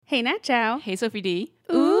Hey, Nat Chow. Hey, Sophie D.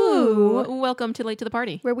 Ooh. Welcome to Late to the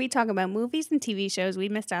Party. Where we talk about movies and TV shows we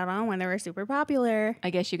missed out on when they were super popular. I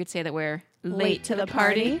guess you could say that we're Late to the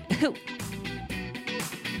party.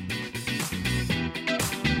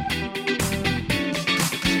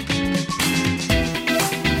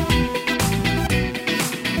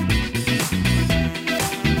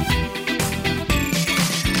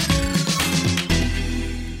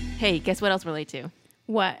 Hey, guess what else we're late to?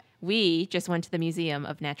 What? We just went to the Museum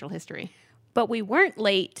of Natural History. But we weren't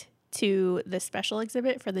late to the special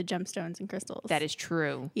exhibit for the gemstones and crystals. That is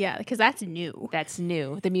true. Yeah, because that's new. That's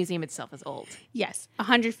new. The museum itself is old. Yes.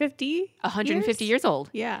 150? 150 years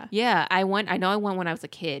old. Yeah. Yeah, I know I went when I was a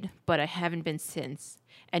kid, but I haven't been since.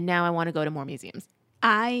 And now I want to go to more museums.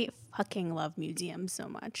 I fucking love museums so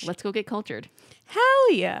much. Let's go get cultured.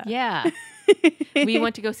 Hell yeah. Yeah. We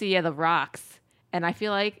went to go see the rocks. And I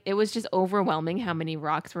feel like it was just overwhelming how many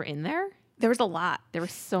rocks were in there. There was a lot. There were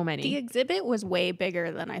so many. The exhibit was way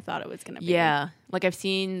bigger than I thought it was going to be. Yeah. Like I've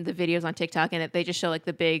seen the videos on TikTok and they just show like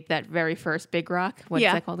that very first big rock. What's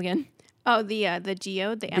that called again? Oh, the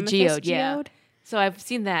geode, the amethyst geode, geode. yeah. So I've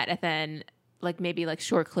seen that and then like maybe like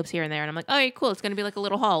short clips here and there. And I'm like, oh, yeah, cool. It's going to be like a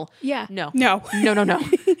little hall. Yeah. No. No. No.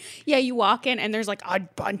 Yeah, you walk in and there's like a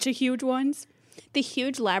bunch of huge ones. The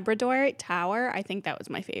huge Labrador tower, I think that was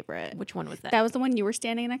my favorite. Which one was that? That was the one you were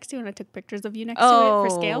standing next to and I took pictures of you next to it for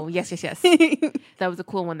scale. Yes. That was a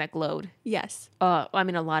cool one that glowed. Yes. I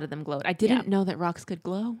mean, a lot of them glowed. I didn't know that rocks could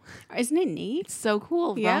glow. Isn't it neat? It's so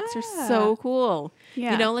cool. Yeah. Rocks are so cool.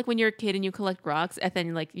 Yeah. You know, like when you're a kid and you collect rocks and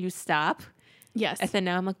then like you stop. Yes. And then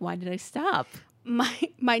now I'm like, why did I stop?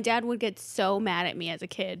 My dad would get so mad at me as a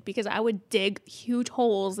kid because I would dig huge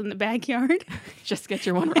holes in the backyard. Just get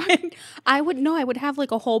your one rock. I would have like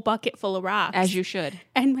a whole bucket full of rocks. As you should.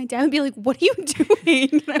 And my dad would be like, what are you doing?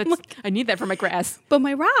 And I'm like, I need that for my grass. but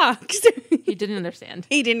my rocks. He didn't understand.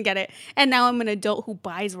 He didn't get it. And now I'm an adult who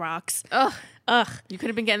buys rocks. Ugh. Ugh. You could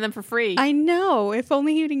have been getting them for free. I know. If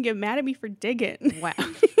only he didn't get mad at me for digging. Wow.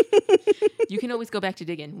 You can always go back to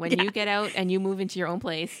digging. When you get out and you move into your own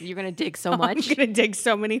place, you're going to dig so much. I'm going to dig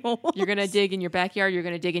so many holes. You're going to dig in your backyard. You're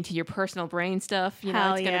going to dig into your personal brain stuff. You know,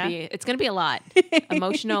 Hell it's going to be a lot.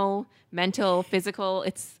 Emotional, mental, physical.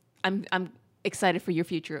 I'm excited for your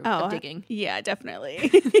future of digging. Yeah, definitely.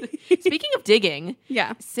 Speaking of digging,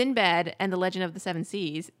 Yeah. Sinbad and the Legend of the Seven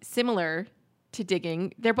Seas, similar to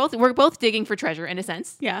digging. We're both digging for treasure in a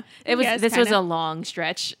sense. Yeah. This was a long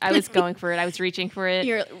stretch. I was going for it. I was reaching for it.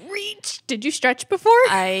 You're reach. Did you stretch before?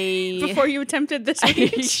 Before you attempted this I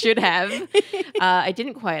reach? should have. I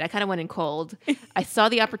didn't quite. I kind of went in cold. I saw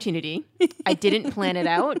the opportunity. I didn't plan it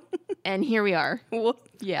out. And here we are.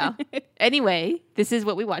 Yeah. Anyway, this is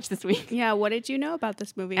what we watched this week. Yeah, what did you know about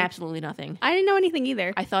this movie? Absolutely nothing. I didn't know anything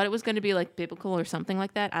either. I thought it was going to be like biblical or something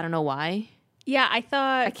like that. I don't know why. Yeah, I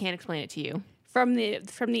thought I can't explain it to you. from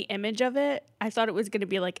the image of it, I thought it was going to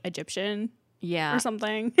be like Egyptian Yeah. or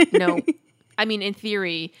something. No. I mean, in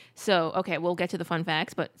theory, so, okay, we'll get to the fun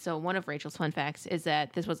facts, but so one of Rachel's fun facts is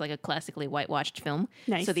that this was like a classically whitewashed film.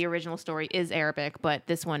 Nice. So the original story is Arabic, but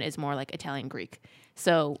this one is more like Italian Greek.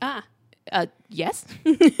 So, yes.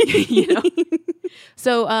 You know?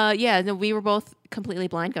 So, we were both completely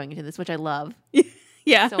blind going into this, which I love.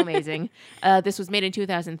 Yeah. So amazing. This was made in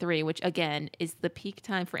 2003, which again is the peak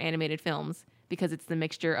time for animated films because it's the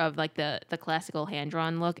mixture of like the classical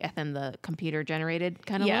hand-drawn look and then the computer-generated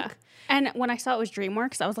kind of look. And when I saw it was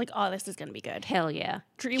DreamWorks, I was like, oh, this is going to be good. Hell yeah.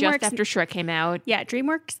 DreamWorks, Just after Shrek came out. Yeah,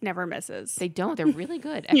 DreamWorks never misses. They don't. They're really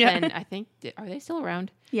good. And Yeah. then I think, are they still around?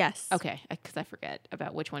 Yes. Okay, because I forget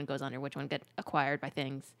about which one goes on or which one get acquired by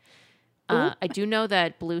things. I do know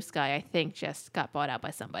that Blue Sky, I think, just got bought out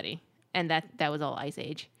by somebody. And that was all Ice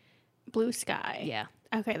Age. Blue Sky. Yeah.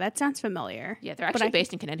 Okay, that sounds familiar. Yeah, they're actually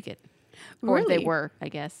based in Connecticut. Or Really? they were, I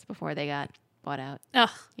guess, before they got bought out. Ugh.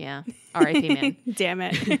 Yeah. R.I.P. man. Damn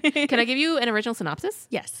it. Can I give you an original synopsis?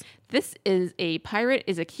 Yes. This is a pirate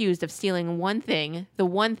is accused of stealing the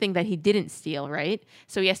one thing that he didn't steal, right?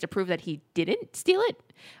 So he has to prove that he didn't steal it.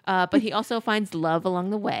 But he also finds love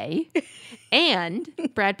along the way. And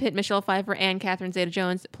Brad Pitt, Michelle Pfeiffer, and Catherine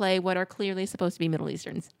Zeta-Jones play what are clearly supposed to be Middle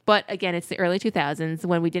Easterns. But again, it's the early 2000s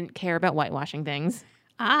when we didn't care about whitewashing things.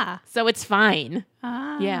 Ah. So it's fine.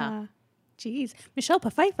 Ah. Yeah. Jeez. Michelle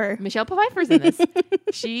Pfeiffer. Michelle Pfeiffer's in this.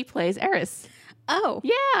 She plays Eris. Oh.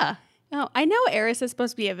 Yeah. Oh, I know Eris is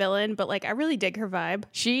supposed to be a villain, but like I really dig her vibe.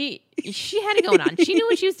 She had it going on. She knew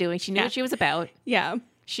what she was doing. She knew what she was about. Yeah.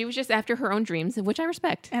 She was just after her own dreams, which I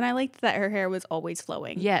respect. And I liked that her hair was always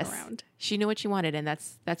flowing around. She knew what she wanted, and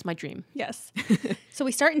that's my dream. Yes. So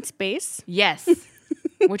we start in space. Yes.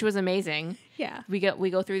 which was amazing. Yeah. We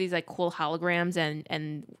go through these like cool holograms,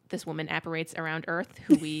 and this woman apparates around Earth,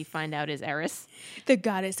 who we find out is Eris. The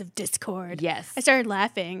goddess of discord. Yes. I started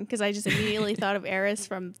laughing because I just immediately thought of Eris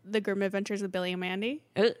from The Grim Adventures of Billy and Mandy.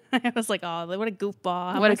 Ugh. I was like, oh, what a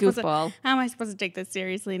goofball. What a goofball. How am I supposed to take this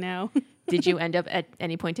seriously now? Did you end up at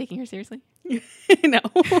any point taking her seriously? No.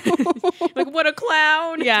 Like, what a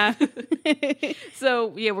clown. Yeah.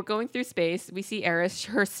 So, yeah, we're going through space. We see Eris,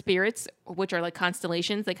 her spirits, which are like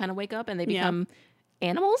constellations, they kind of wake up and they become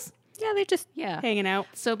animals. Yeah, they're just Yeah. hanging out.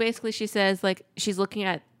 So basically she says like she's looking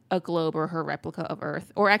at a globe or her replica of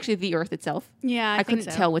Earth, or actually the Earth itself. Yeah, I think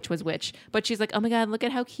couldn't so. tell which was which, but she's like, "Oh my God, look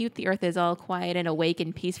at how cute the Earth is, all quiet and awake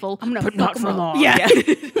and peaceful." I'm gonna but fuck not 'em for up. long. Yeah.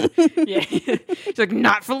 yeah. She's like,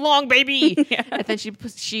 "Not for long, baby." Yeah. And then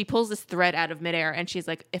she pulls this thread out of midair, and she's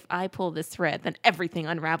like, "If I pull this thread, then everything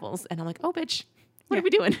unravels." And I'm like, "Oh, bitch, what are we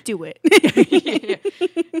doing?" Do it.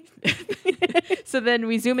 So then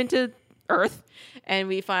we zoom into Earth, and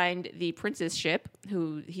we find the prince's ship,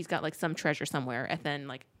 who he's got like some treasure somewhere, and then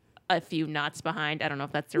like a few knots behind. I don't know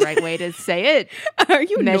if that's the right way to say it. Are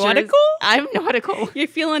you Measures- nautical? I'm nautical. You're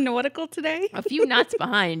feeling nautical today? A few knots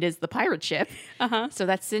behind is the pirate ship. Uh-huh. So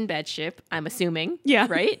that's Sinbad's ship, I'm assuming. Yeah.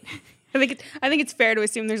 Right? I think it's fair to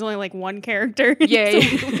assume there's only like one character. Yeah.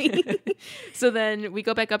 So then we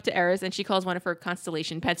go back up to Eris, and she calls one of her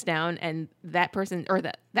constellation pets down, and that person, or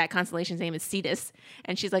that constellation's name is Cetus.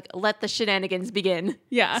 And she's like, "Let the shenanigans begin."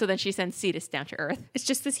 Yeah. So then she sends Cetus down to Earth. It's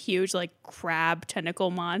just this huge like crab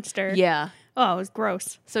tentacle monster. Yeah. Oh, it was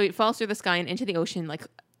gross. So it falls through the sky and into the ocean, like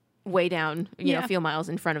way down, you know, Yeah. a few miles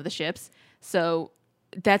in front of the ships. So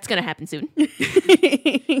that's going to happen soon.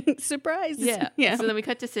 Surprise. Yeah. Yeah. So then we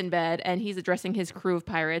cut to Sinbad, and he's addressing his crew of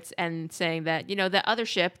pirates and saying that, you know, the other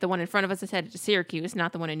ship, the one in front of us, is headed to Syracuse,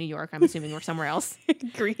 not the one in New York. I'm assuming we're somewhere else.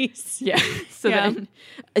 Greece. Yeah. So Yeah. then,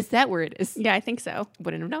 is that where it is? Yeah, I think so.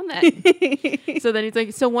 Wouldn't have known that. So then he's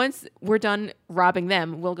like, so once we're done robbing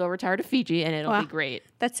them, we'll go retire to Fiji, and it'll Wow. be great.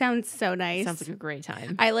 That sounds so nice. Sounds like a great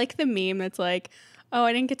time. I like the meme that's like, oh,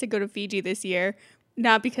 I didn't get to go to Fiji this year.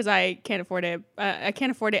 Not because I can't afford it. I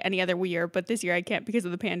can't afford it any other year, but this year I can't because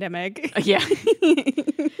of the pandemic. Yeah.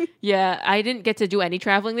 Yeah, I didn't get to do any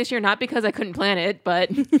traveling this year, not because I couldn't plan it, but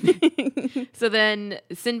so then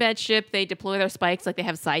Sinbad's ship, they deploy their spikes, like they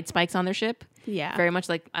have side spikes on their ship. Yeah. Very much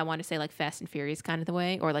like, I want to say like Fast and Furious kind of the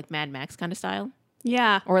way, or like Mad Max kind of style,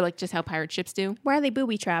 Yeah. or like just how pirate ships do. Why are they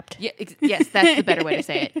booby trapped? Yeah, yes, that's the better way to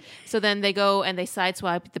say it. So then they go and they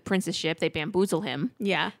sideswipe the prince's ship, they bamboozle him.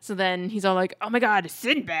 Yeah. So then he's all like, "Oh my God,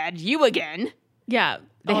 Sinbad, you again." Yeah.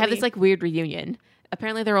 They have this like weird reunion.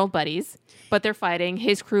 Apparently they're old buddies, but they're fighting.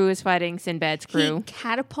 His crew is fighting Sinbad's crew. He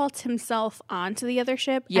catapults himself onto the other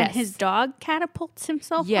ship, Yes. and his dog catapults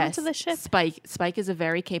himself Yes, onto the ship. Spike. Spike is a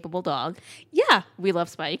very capable dog. Yeah. We love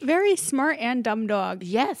Spike. Very smart and dumb dog.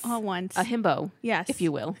 Yes. All once. A himbo, Yes. if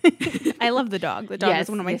you will. I love the dog. The dog Yes, is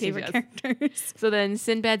one of my yes, he favorite does. characters. So then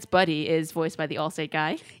Sinbad's buddy is voiced by the Allstate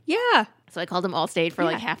guy. Yeah. So I called him Allstate for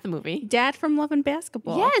like Yeah. half the movie. Dad from Love and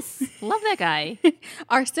Basketball. Yes. Love that guy.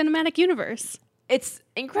 Our cinematic universe. It's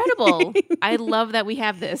incredible. I love that we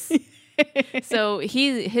have this. So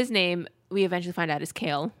his name, we eventually find out, is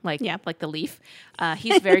Kale, like the leaf.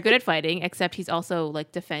 He's very good at fighting, except he's also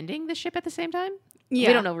like defending the ship at the same time. Yeah.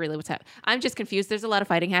 We don't know really what's happening. I'm just confused. There's a lot of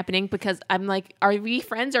fighting happening because I'm like, are we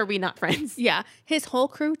friends or are we not friends? Yeah. His whole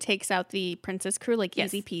crew takes out the princess crew like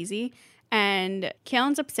Yes. easy peasy. And Kale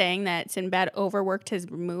ends up saying that Sinbad overworked his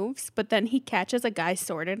moves, but then he catches a guy's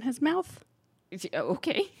sword in his mouth.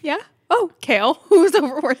 Okay. Yeah. Oh, Kale, who's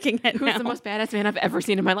overworking it Who's now. the most badass man I've ever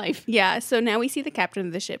seen in my life? Yeah, so now we see the captain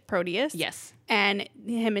of the ship, Proteus. Yes. And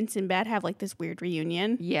him and Sinbad have like this weird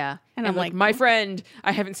reunion. Yeah. And I'm like, my friend,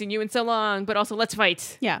 I haven't seen you in so long, but also let's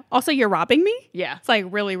fight. Yeah. Also, you're robbing me? Yeah. It's like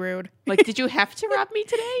really rude. Like, did you have to rob me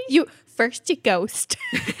today? You ghost.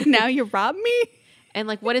 Now you rob me? And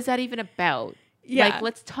like, what is that even about? Yeah. Like,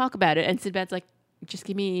 let's talk about it. And Sinbad's like, just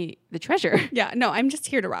give me the treasure. Yeah, no, I'm just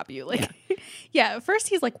here to rob you. Like, yeah, at first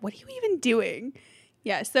he's like, what are you even doing?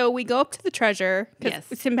 Yeah, so we go up to the treasure because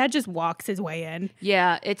Yes. Sinbad just walks his way in.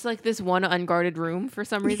 Yeah, it's like this one unguarded room for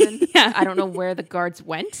some reason. Yeah. I don't know where the guards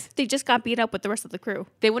went. They just got beat up with the rest of the crew.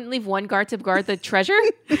 They wouldn't leave one guard to guard the treasure.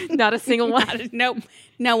 Not a single one. Nope,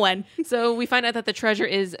 no one. So we find out that the treasure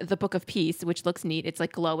is the Book of Peace, which looks neat. It's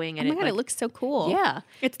like glowing Oh and my God, like, it looks so cool. Yeah.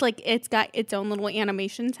 It's like it's got its own little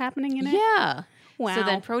animations happening in it. Yeah. Wow. So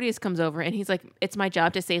then Proteus comes over and he's like, it's my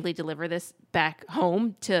job to safely deliver this back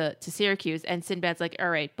home to Syracuse. And Sinbad's like, all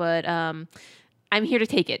right, but I'm here to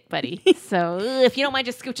take it, buddy. So if you don't mind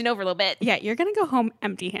just scooching over a little bit. Yeah, you're going to go home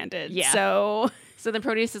empty-handed. Yeah. So So then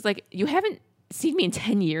Proteus is like, you haven't seen me in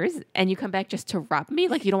 10 years and you come back just to rob me?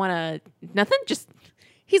 Like, you don't want to, nothing? Just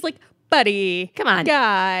He's like, buddy, Come on.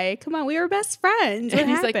 guy, come on, we were best friends. What And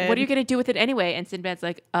he's happened? like, what are you going to do with it anyway? And Sinbad's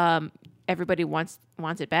like, everybody wants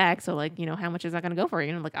it back. So like, how much is that going to go for?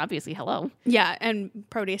 You know, like obviously, hello. Yeah, and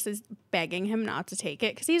Proteus is begging him not to take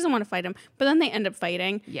it because he doesn't want to fight him. But then they end up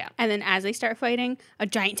fighting. Yeah. And then as they start fighting, a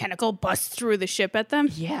giant tentacle busts through the ship at them.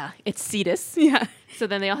 Yeah. It's Cetus. Yeah. So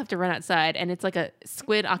then they all have to run outside, and it's like a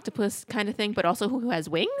squid octopus kind of thing, but also who has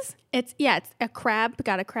wings. It's a crab,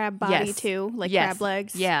 got a crab body Yes. too, like Yes. crab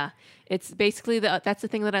legs. Yeah. It's basically that's the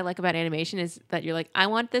thing that I like about animation is that you're like, I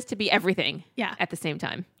want this to be everything. Yeah. At the same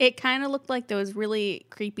time. It kind of looked like those really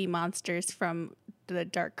creepy monsters from the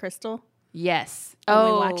Dark Crystal. Yes. When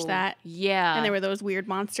we watched that. Yeah. And there were those weird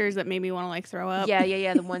monsters that made me want to like throw up.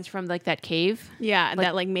 Yeah. The ones from like that cave. Yeah, and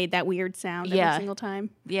that like made that weird sound Yeah. every single time.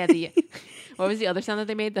 Yeah. The what was the other sound that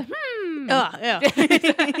they made? The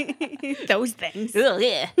Those things. Ugh,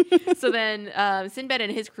 yeah. So then Sinbad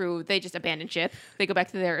and his crew, they just abandon ship. They go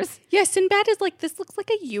back to theirs. Yeah, Sinbad is like, this looks like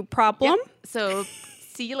a you problem. Yep. So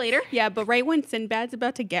see you later. Yeah, but right when Sinbad's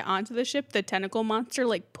about to get onto the ship, the tentacle monster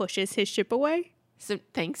like pushes his ship away. So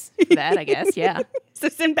thanks for that, I guess. Yeah. So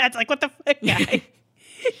Sinbad's like, what the fuck, guy?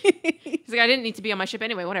 He's like, I didn't need to be on my ship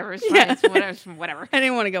anyway. Whatever. It's fine. Yeah. It's whatever. I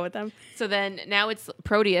didn't want to go with them. So then now it's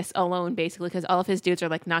Proteus alone, basically, because all of his dudes are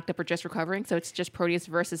like knocked up or just recovering. So it's just Proteus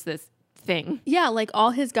versus this thing. Yeah, like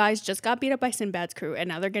all his guys just got beat up by Sinbad's crew, and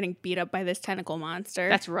now they're getting beat up by this tentacle monster.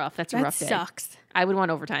 That's rough. That's a that rough day. sucks. I would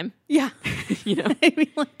want overtime. Yeah. You know? I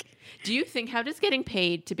mean, like, Do you think, how does getting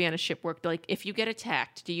paid to be on a ship work? Like, if you get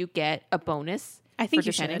attacked, do you get a bonus? I think for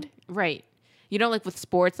you defending? should. Right. You know, like with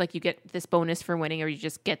sports, like you get this bonus for winning, or you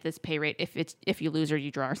just get this pay rate if you lose or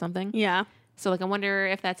you draw or something. yeah. So, like, I wonder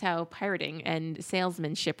if that's how pirating and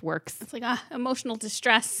salesmanship works. It's like emotional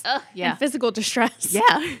distress Yeah. and physical distress.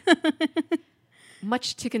 Yeah.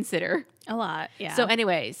 Much to consider. A lot. Yeah. So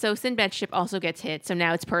anyway, so Sinbad's ship also gets hit. So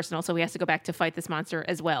now it's personal. So he has to go back to fight this monster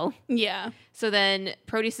as well. yeah. So then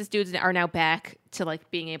Proteus' dudes are now back to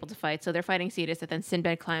like being able to fight. So they're fighting Cetus, and then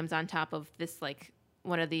Sinbad climbs on top of this like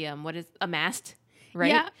one of the what is a mast, right?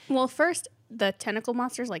 Yeah. Well, first the tentacle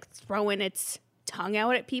monster's like throwing its tongue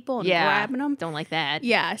out at people and grabbing them. Don't like that.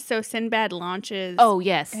 Yeah. So Sinbad launches. Oh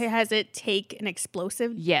yes, It has it take an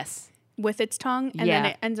explosive yes, with its tongue, and then Yeah.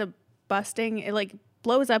 it ends up busting. It like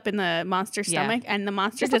blows up in the monster's Yeah. stomach, and the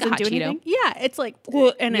monster Just like a doesn't hot do Cheeto. anything. Yeah, it's like,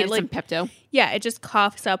 "Ugh," and need it like, some Pepto. yeah, it just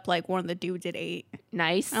coughs up like one of the dudes it ate.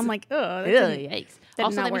 Nice. I'm like, oh, Ugh, yikes. did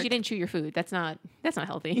Also, not that means work. you didn't chew your food. That's not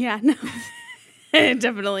healthy. yeah, no,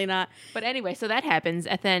 definitely not. But anyway, so that happens,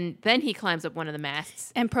 and then he climbs up one of the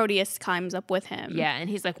masts. And Proteus climbs up with him. Yeah, and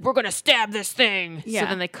he's like, "We're gonna stab this thing." Yeah. So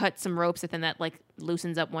then they cut some ropes, and then that like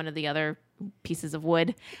loosens up one of the other pieces of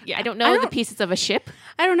wood. Yeah. I don't know the pieces of a ship,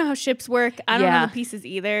 I don't know how ships work. I don't know Yeah. the pieces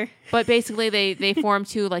either. but basically they form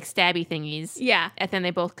two like stabby thingies. Yeah. And then they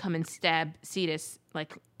both come and stab Cetus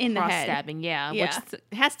like In the cross head. stabbing. Yeah, Yeah. which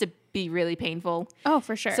has to be really painful. Oh,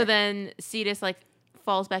 for sure. So then Cetus like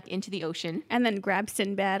falls back into the ocean and then grabs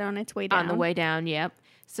Sinbad on its way down. on the way down. Yep.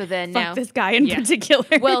 So then Fuck now this guy in Yeah. particular.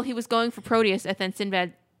 well, he was going for Proteus, and then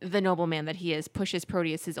Sinbad, the nobleman that he is, pushes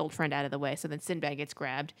Proteus, his old friend, out of the way. So then Sinbad gets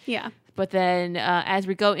grabbed. yeah. But then as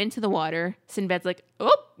we go into the water, Sinbad's like,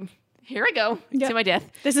 oh, here I go Yep. to my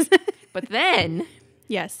death. This is But then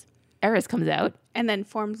yes. Eris comes out. And then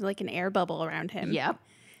forms like an air bubble around him. Yep.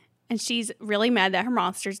 And she's really mad that her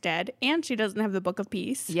monster's dead and she doesn't have the Book of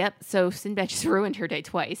Peace. Yep. So Sinbad just ruined her day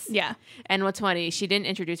twice. Yeah. And what's funny, she didn't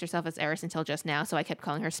introduce herself as Eris until just now, so I kept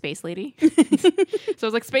calling her Space Lady. So I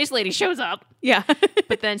was like, Space Lady shows up. Yeah.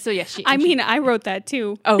 But then, so yeah, she. I mean, I wrote that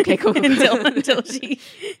too. Oh, okay, cool. until she.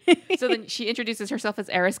 So then she introduces herself as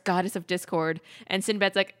Eris, goddess of discord, and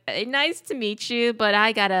Sinbad's like, "Nice to meet you, but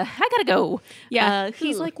I gotta go." Yeah.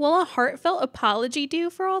 He's whew. like, will a heartfelt apology do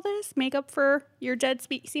for all this? Make up for your dead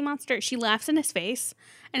sea monster? She laughs in his face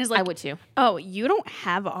and is like, I would too. oh, you don't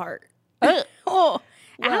have a heart. Ugh. Oh,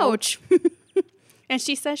 Well. ouch. And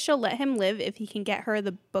she says she'll let him live if he can get her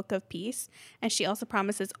the Book of Peace. And she also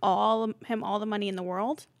promises him all the money in the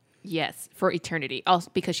world. Yes, for eternity. Also,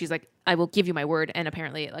 because she's like, "I will give you my word," and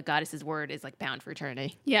apparently, a goddess's word is like bound for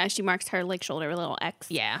eternity. Yeah, she marks her like shoulder with a little X.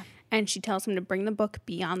 Yeah. And she tells him to bring the book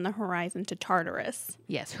beyond the horizon to Tartarus.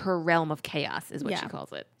 Yes, her realm of chaos is what Yeah. she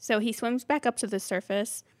calls it. So he swims back up to the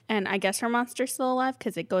surface, and I guess her monster's still alive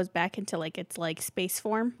because it goes back into like its like space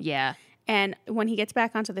form. Yeah. And when he gets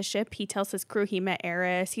back onto the ship, he tells his crew he met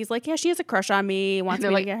Eris. He's like, yeah, she has a crush on me, wants me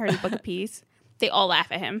they're to like- get her the Book of Peace. They all laugh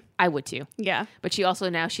at him. I would too. Yeah. But she's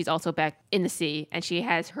also back in the sea, and she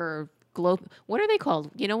has her globe. What are they called?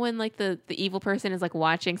 You know when like the evil person is like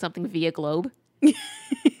watching something via globe?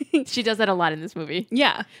 She does that a lot in this movie.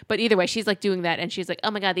 Yeah. But either way, she's like doing that, and she's like,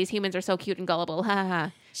 "Oh my god, these humans are so cute and gullible." Ha ha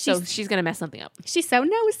ha. So she's going to mess something up. She's so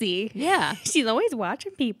nosy. Yeah. She's always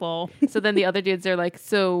watching people. So then the other dudes are like,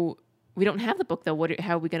 so we don't have the book though.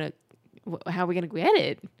 How are we going to get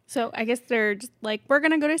it? So I guess they're just like, we're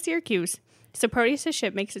going to go to Syracuse. So Proteus'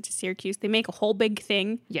 ship makes it to Syracuse. They make a whole big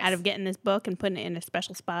thing out of getting this book and putting it in a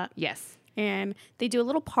special spot. Yes. And they do a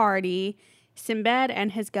little party. Sinbad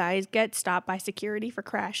and his guys get stopped by security for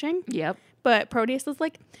crashing. Yep. But Proteus is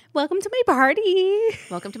like, welcome to my party.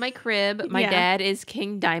 Welcome to my crib. My dad is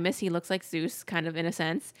King Dimas. He looks like Zeus, kind of in a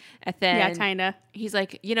sense. And then Yeah, kind of. he's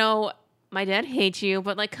like, my dad hates you,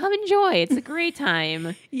 but like, come enjoy. It's a great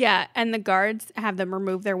time. Yeah, and the guards have them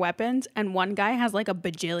remove their weapons, and one guy has like a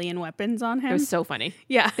bajillion weapons on It him. was so funny.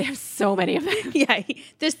 Yeah. They have so many of them. Yeah,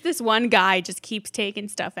 this one guy just keeps taking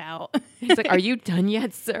stuff out. He's like, are you done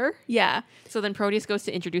yet, sir? Yeah. So then Proteus goes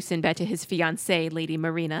to introduce Sinbad to his fiancée, Lady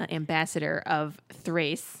Marina, ambassador of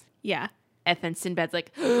Thrace. Yeah. And then Sinbad's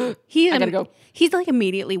like, I gotta go. He's like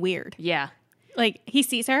immediately weird. yeah. Like he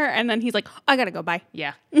sees her and then he's like, I gotta go, bye.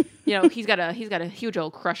 Yeah. He's got a huge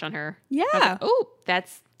old crush on her. Yeah. I was like, oh,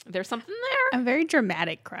 there's something there. A very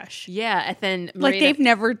dramatic crush. Yeah. And then Like Marina, they've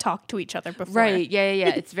never talked to each other before. right. Yeah.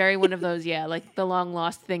 It's very one of those, like the long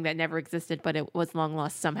lost thing that never existed, but it was long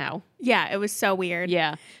lost somehow. Yeah, it was so weird.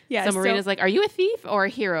 Yeah. Yeah, So so- Marina's like, are you a thief or a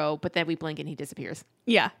hero? But then we blink and he disappears.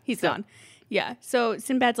 Yeah, he's gone. Yeah. So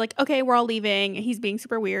Sinbad's like, okay, we're all leaving. He's being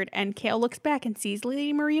super weird. And Kale looks back and sees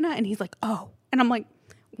Lady Marina and he's like, oh. And I'm like,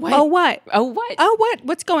 What? Oh, what? Oh, what? Oh, what?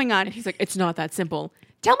 What's going on? And he's like, it's not that simple.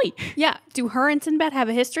 Tell me. Yeah. Do her and Sinbad have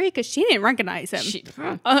a history? Because she didn't recognize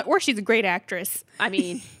him. Or she's a great actress. I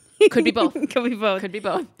mean, could be both. Could be both. Could be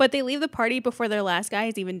both. But they leave the party before their last guy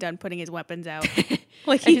is even done putting his weapons out.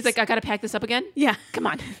 Like And he's like, I gotta pack this up again? yeah. Come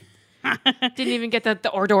on. Didn't even get the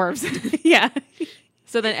hors d'oeuvres. Yeah.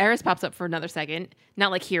 So then Eris pops up for another second.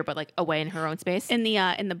 Not like here, but like away in her own space. In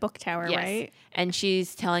the book tower, Yes. right? And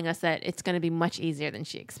she's telling us that it's going to be much easier than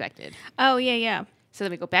she expected. Oh, yeah, yeah. So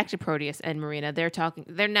then we go back to Proteus and Marina.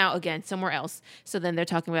 They're now again somewhere else. So then they're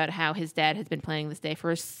talking about how his dad has been planning this day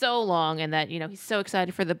for so long and that, he's so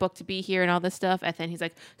excited for the book to be here and all this stuff. And then he's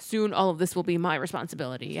like, soon all of this will be my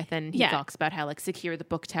responsibility. And then he talks about how like secure the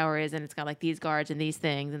book tower is and it's got like these guards and these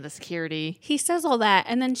things and the security. He says all that.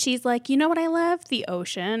 And then she's like, you know what I love? The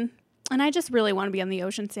ocean. And I just really want to be on the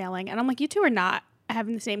ocean sailing. And I'm like, you two are not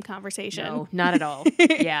having the same conversation. No, not at all.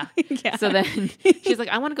 Yeah. Yeah. So then she's like,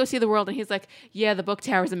 I want to go see the world. And he's like, yeah, the book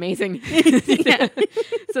tower is amazing. Yeah.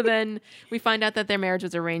 So then we find out that their marriage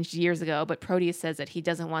was arranged years ago, but Proteus says that he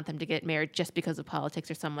doesn't want them to get married just because of politics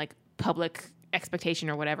or some like public expectation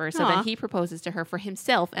or whatever. So Aw. then he proposes to her for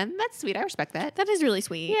himself. And that's sweet. I respect that. That is really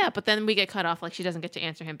sweet. Yeah. But then we get cut off. Like she doesn't get to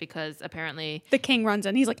answer him because apparently, The king runs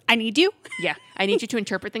in. He's like, I need you. yeah, I need you to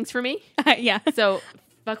interpret things for me. Yeah. So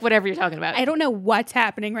fuck whatever you're talking about. I don't know what's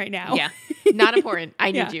happening right now. Yeah. Not important.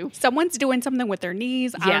 I need Yeah. you. Someone's doing something with their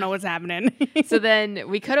knees. I Yeah. don't know what's happening. So then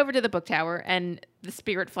we cut over to the book tower and the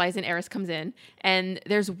spirit flies in. Eris comes in and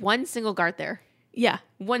there's one single guard there. Yeah.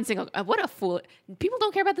 One single. What a fool. People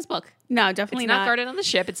don't care about this book. No, definitely It's not not. guarded on the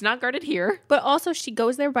ship. It's not guarded here. But also, she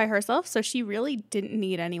goes there by herself, so she really didn't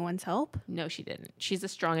need anyone's help. No, she didn't. She's a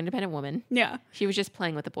strong, independent woman. Yeah. She was just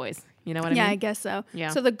playing with the boys. You know what Yeah, I I mean? guess so. Yeah.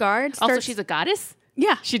 So the guard starts... Also, she's a goddess.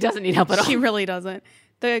 Yeah. She doesn't need help at all. She really doesn't.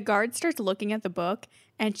 The guard starts looking at the book,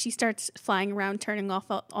 and she starts flying around, turning off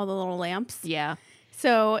all the little lamps. Yeah.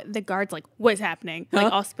 So the guard's like, what's happening?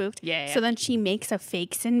 Like, all spoofed. Yeah. So then she makes a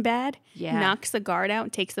fake Sinbad, Yeah. knocks the guard out,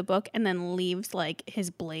 and takes the book, and then leaves, like, his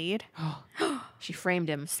blade. She framed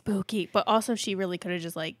him. Spooky. But also, she really could have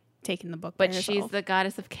just, like, taken the book But by she's herself. the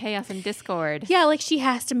goddess of chaos and discord. Yeah, like, she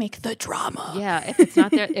has to make the drama. Yeah. If it's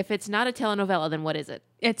not there, if it's not a telenovela, then what is it?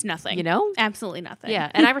 It's nothing. You know? Absolutely nothing. Yeah.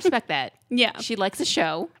 And I respect that. Yeah. She likes a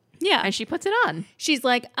show Yeah. and she puts it on. She's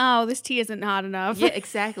like, oh, this tea isn't hot enough. Yeah,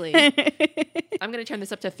 exactly. I'm going to turn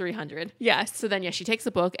this up to 300. Yes. So then, yeah, she takes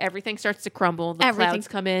the book. Everything starts to crumble. The Everything. clouds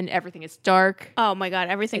come in. Everything is dark. Oh my God.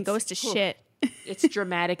 Everything It's- goes to oof. shit. It's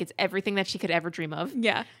dramatic. It's everything that she could ever dream of.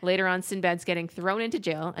 Yeah. Later on, Sinbad's getting thrown into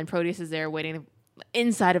jail, and Proteus is there waiting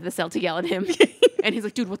inside of the cell to yell at him. And he's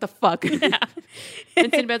like, dude, what the fuck?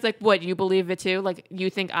 And Sinbad's like, what, you believe it too? Like,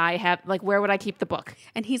 you think I have, like, where would I keep the book?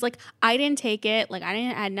 And he's like, I didn't take it. Like, I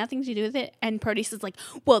had nothing to do with it. And Proteus is like,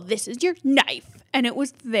 well, this is your knife. And it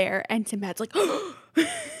was there. And Sinbad's like,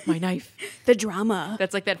 My knife. the drama.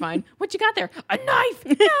 That's like that vine. What you got there? A knife.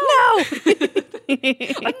 No.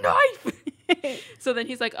 A knife. So then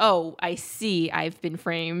he's like, oh, I see. I've been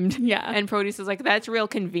framed. Yeah. And Proteus is like, that's real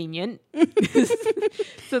convenient.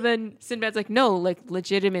 So then Sinbad's like, no, like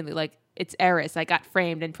legitimately, like it's Eris. I got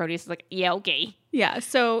framed. And Proteus is like, yeah, okay. Yeah.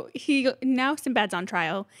 So now Sinbad's on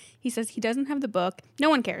trial. He says he doesn't have the book. No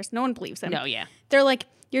one cares. No one believes him. No, yeah. They're like,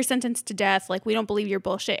 you're sentenced to death. Like, we don't believe your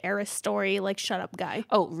bullshit Eris story. Like, shut up, guy.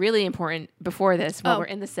 Oh, really important before this, while Oh. we're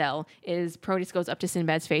in the cell, is Proteus goes up to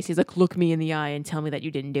Sinbad's face. He's like, look me in the eye and tell me that you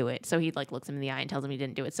didn't do it. So he like looks him in the eye and tells him he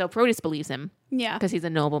didn't do it. So Proteus believes him Yeah. because he's a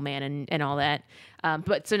noble man and all that.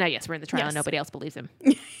 But so now, yes, we're in the trial and Yes. nobody else believes him.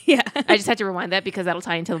 Yeah. I just had to rewind that because that'll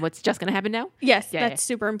tie into what's just going to happen now. Yes, Yeah, that's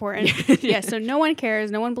super important. Yeah, so no one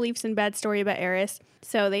cares. No one believes in bad story about Eris.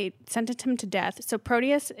 So they sentenced him to death. So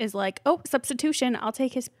Proteus is like, oh, substitution. I'll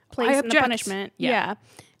take his place in the object. punishment. Yeah. Yeah.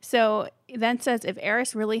 So then says if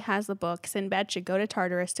Eris really has the book, Sinbad should go to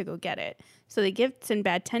Tartarus to go get it. So they give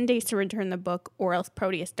Sinbad 10 days to return the book or else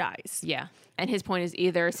Proteus dies. Yeah. And his point is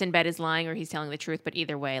either Sinbad is lying or he's telling the truth. But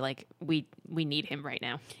either way, like we need him right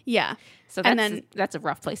now. Yeah. So And that's, then- that's a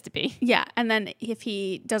rough place to be. Yeah. And then if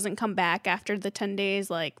he doesn't come back after the 10 days,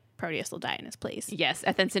 like Proteus will die in his place. Yes.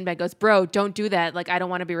 And then Sinbad goes, bro, don't do that. Like, I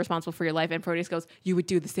don't want to be responsible for your life. And Proteus goes, you would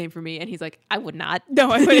do the same for me. And he's like, I would not.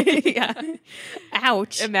 No, I would. Yeah.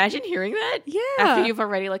 Ouch. Imagine hearing that. Yeah. After you've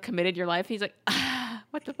already like committed your life. He's like,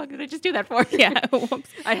 what the fuck did I just do that for? Yeah. Whoops.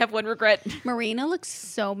 I have one regret. Marina looks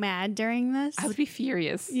so mad during this. I would be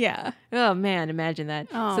furious. Yeah. Oh man, imagine that.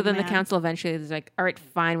 Oh, so then the man. council eventually is like, all right,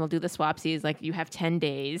 fine, we'll do the swapsies. Like you have 10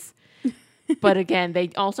 days. But again, they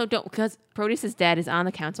also don't, because Proteus's dad is on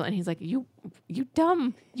the council and he's like, you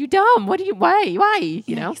dumb. What do you, why?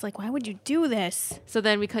 You know? He's like, why would you do this? So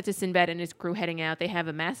then we cut to Sinbad and his crew heading out. They have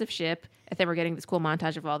a massive ship. And then we're getting this cool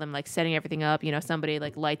montage of all them like setting everything up. You know, somebody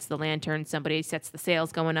like lights the lantern, somebody sets the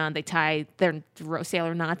sails going on. They tie their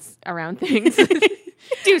sailor knots around things.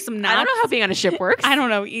 Do some knots. I don't know how being on a ship works. I don't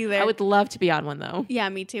know either. I would love to be on one though. Yeah,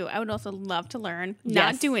 me too. I would also love to learn. Yes.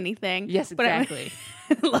 Not do anything. Yes, but I would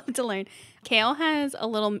exactly. love to learn. Kale has a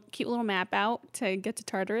little cute little map out to get to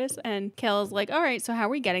Tartarus, and Kale's like, "All right, so how are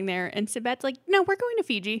we getting there?" And Sinbad's like, "No, we're going to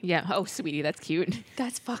Fiji." Yeah. Oh, sweetie, that's cute.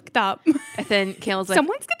 That's fucked up. And then Kale's like,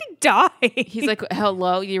 Someone's gonna die. he's like,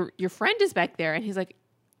 hello, your friend is back there. And he's like,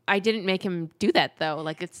 I didn't make him do that though.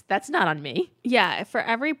 Like that's not on me. Yeah, for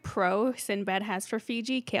every pro Sinbad has for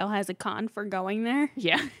Fiji, Kale has a con for going there.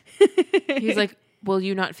 Yeah. He's like, will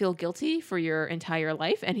you not feel guilty for your entire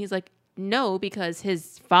life? And he's like, no, because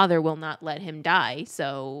his father will not let him die.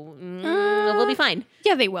 So we'll be fine.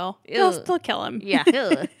 Yeah, they will. They'll Ugh. still kill him. Yeah.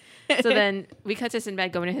 Ugh. So then we cut to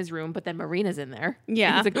Sinbad going to his room, but then Marina's in there.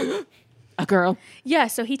 Yeah. And he's like, a girl. Yeah,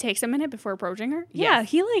 so he takes a minute before approaching her. Yes. Yeah,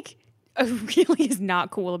 he like really is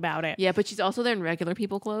not cool about it. Yeah, but she's also there in regular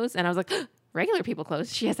people clothes. And I was like, regular people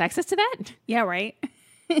clothes? She has access to that? Yeah, right?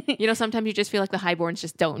 You know, sometimes you just feel like the highborns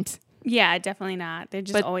just don't. Yeah, definitely not. They're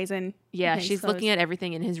just But- always in. Yeah, nice she's clothes. looking at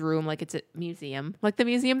everything in his room like it's a museum. Like the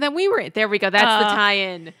museum that we were in. There we go. That's the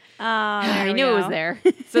tie-in. Oh, I knew it was there.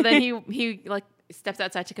 So then he like steps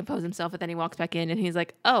outside to compose himself, and then he walks back in and he's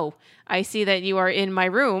like, oh, I see that you are in my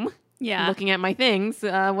room Yeah. looking at my things.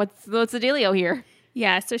 What's the dealio here?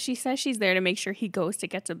 Yeah, so she says she's there to make sure he goes to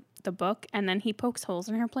get to the book, and then he pokes holes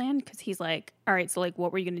in her plan because he's like, all right, so like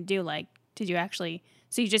what were you going to do? Like, did you actually,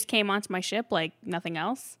 so you just came onto my ship, like nothing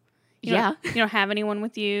else? You Yeah. don't- you don't have anyone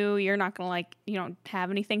with you. You're not going to like, you don't have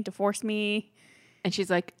anything to force me. And she's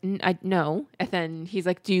like, no. And then he's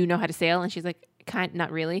like, do you know how to sail? And she's like,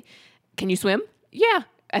 not really. Can you swim? Yeah.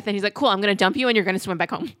 And then he's like, cool, I'm going to dump you and you're going to swim back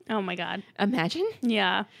home. Oh my God. Imagine.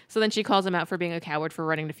 Yeah. So then she calls him out for being a coward for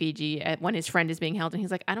running to Fiji when his friend is being held. And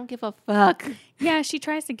he's like, I don't give a fuck. Yeah, she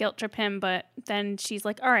tries to guilt trip him, but then she's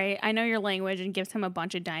like, all right, I know your language, and gives him a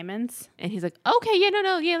bunch of diamonds. And he's like, okay,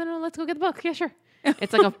 no, let's go get the book. Yeah, sure.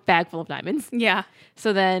 It's like a bag full of diamonds. Yeah.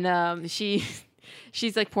 So then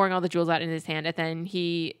she's like pouring all the jewels out in his hand. And then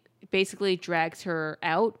he basically drags her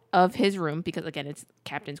out of his room because, again, it's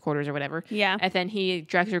captain's quarters or whatever. Yeah. And then he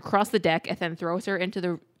drags her across the deck and then throws her into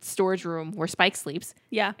the storage room where Spike sleeps.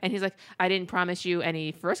 Yeah. And he's like, I didn't promise you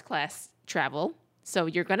any first class travel. So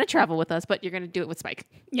you're going to travel with us, but you're going to do it with Spike.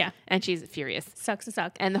 Yeah. And she's furious. Sucks to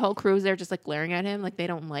suck. And the whole crew's there just like glaring at him like they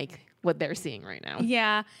don't like what they're seeing right now.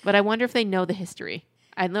 Yeah. But I wonder if they know the history.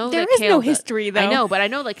 I know There that is Kale no does. history, though. I know, but I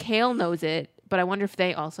know like Kale knows it, but I wonder if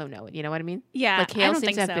they also know it. You know what I mean? Yeah. Like I Kale don't seems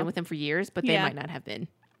think to have so. been with him for years, but they Yeah. might not have been.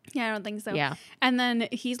 Yeah, I don't think so. Yeah. And then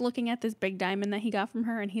he's looking at this big diamond that he got from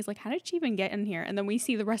her, and he's like, how did she even get in here? And then we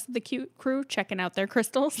see the rest of the cute crew checking out their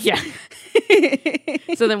crystals. Yeah.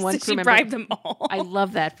 So then one So crew she member bribed them all. I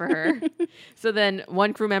love that for her. So then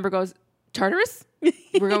one crew member goes, Tartarus?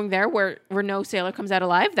 We're going there where no sailor comes out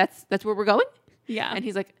alive? That's where we're going? Yeah. And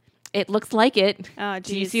he's like, it looks like it. Oh,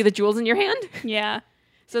 Do you geez. see the jewels in your hand? Yeah.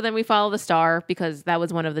 So then we follow the star because that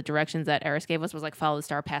was one of the directions that Eris gave us was like follow the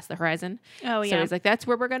star past the horizon. Oh, So yeah. he's like, that's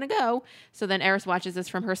where we're going to go. So then Eris watches this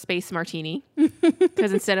from her space martini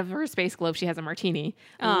because instead of her space globe, she has a martini.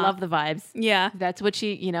 Love the vibes. Yeah. That's what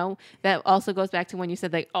she, that also goes back to when you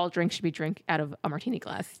said like all drinks should be drink out of a martini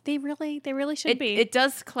glass. They really should be. It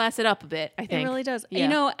does class it up a bit, I It think. really does.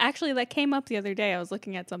 Yeah. Actually, that came up the other day. I was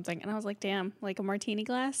looking at something and I was like, damn, like a martini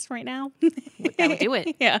glass right now. That would do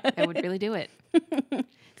it. Yeah. That would really do it.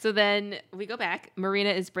 So then we go back. Marina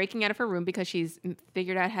is breaking out of her room because she's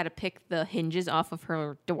figured out how to pick the hinges off of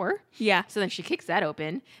her door. Yeah. So then she kicks that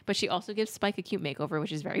open, but she also gives Spike a cute makeover,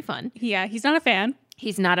 which is very fun. Yeah. He's not a fan,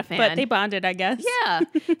 He's not a fan. but they bonded, I guess. Yeah.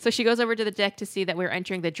 So she goes over to the deck to see that we're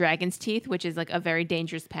entering the Dragon's Teeth, which is like a very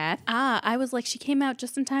dangerous path. I was like, she came out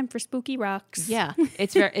just in time for spooky rocks. Yeah.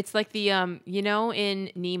 It's like the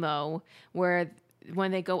in Nemo where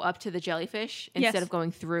when they go up to the jellyfish instead Yes. of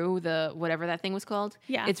going through the whatever that thing was called.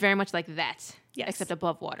 Yeah. It's very much like that. Yes. Except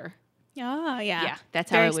above water. Oh, yeah. Yeah,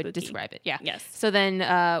 that's how Very I would spooky. describe it. Yeah. Yes. So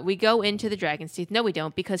then we go into the Dragon's Teeth. No, we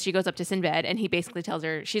don't, because she goes up to Sinbad and he basically tells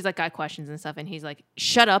her, she's like got questions and stuff, and he's like,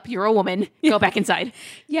 shut up, you're a woman. Go back inside.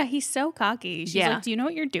 Yeah, he's so cocky. She's Yeah. like, do you know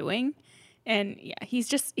what you're doing? And yeah, he's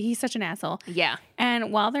such an asshole. Yeah.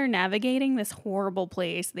 And while they're navigating this horrible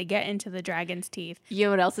place, they get into the Dragon's Teeth. You know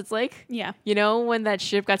what else it's like? Yeah. You know when that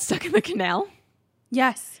ship got stuck in the canal?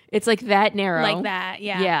 Yes. It's like that narrow. Like that.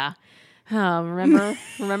 Yeah. Yeah. Oh,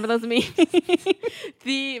 remember those memes?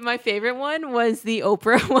 My favorite one was the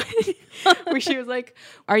Oprah one where she was like,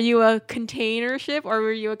 "Are you a container ship or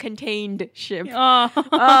were you a contained ship?" Oh.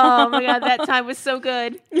 Oh my god, that time was so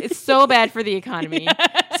good. It's so bad for the economy.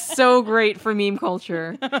 So great for meme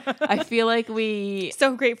culture. I feel like we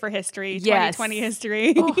So great for history. Yes. 2020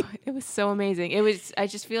 history. oh, it was so amazing. I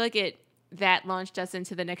just feel like that launched us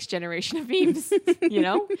into the next generation of memes.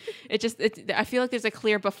 I feel like there's a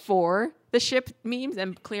clear before the ship memes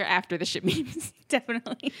and clear after the ship memes.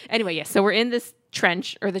 Definitely. Anyway, yes. So we're in this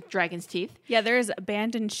trench or the Dragon's Teeth. Yeah, there's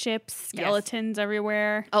abandoned ships, skeletons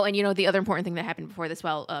everywhere. Oh, and the other important thing that happened before this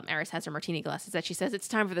while Eris has her martini glass is that she says it's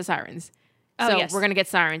time for the sirens. Oh, So yes. we're going to get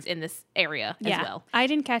sirens in this area as well. I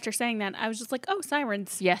didn't catch her saying that. I was just like, oh,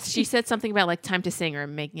 sirens. Yes, she said something about like time to sing or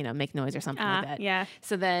make noise or something like that. Yeah.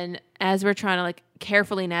 So then as we're trying to like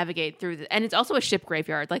carefully navigate through and it's also a ship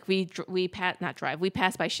graveyard. Like we pass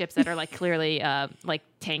by ships that are like clearly like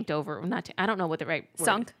tanked over. I don't know what the right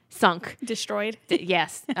word. Sunk. Destroyed.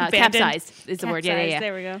 Yes. Abandoned. Capsized is the word. Yeah. Capsized,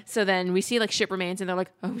 there we go. So then we see like ship remains and they're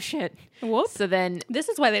like, oh shit. Whoop. So then This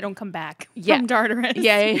is why they don't come back Yeah. from Tartarus.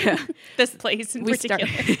 yeah. This place in particular.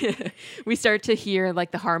 We start to hear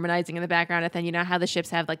like the harmonizing in the background, and then you know how the ships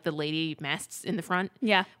have like the lady masts in the front.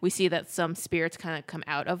 Yeah. We see that some spirits kind of come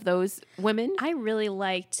out of those women. I really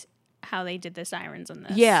liked how they did the sirens in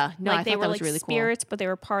this. Yeah. No, like I they thought were that was like really cool. spirits, but they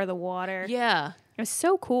were part of the water. Yeah. It was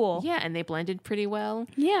so cool. Yeah, and they blended pretty well.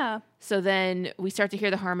 Yeah. So then we start to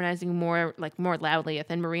hear the harmonizing more loudly, and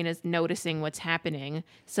then Marina's noticing what's happening.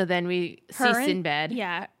 So then we see Sinbad.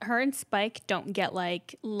 Yeah. Her and Spike don't get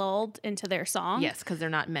like lulled into their song. Yes, because they're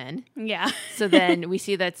not men. Yeah. So then we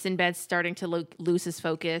see that Sinbad's starting to lose his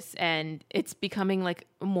focus, and it's becoming like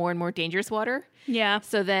more and more dangerous water. Yeah.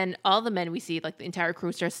 So then all the men we see, like the entire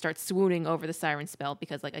crew, starts swooning over the siren spell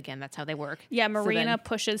because, like, again, that's how they work. Yeah. So Marina then-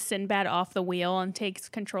 pushes Sinbad off the wheel and takes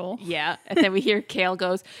control. Yeah. And then we hear Kale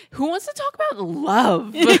goes, "Who wants to talk about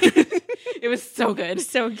love?" It was so good.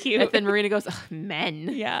 So cute. And then Marina goes, "Ugh, men."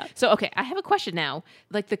 Yeah. So, okay, I have a question now.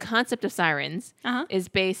 Like, the concept of sirens Uh-huh. is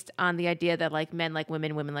based on the idea that, like, men like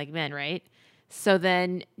women, women like men, right? So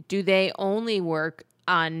then do they only work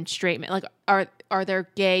on straight men? Like, are there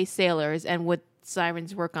gay sailors, and would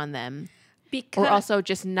sirens work on them? Because Or also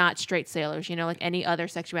just not straight sailors, like any other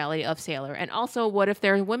sexuality of sailor? And also, what if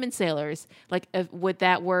there are women sailors? Like, would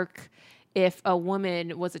that work if a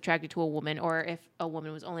woman was attracted to a woman, or if a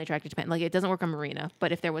woman was only attracted to men? Like, it doesn't work on Marina,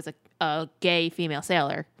 but if there was a gay female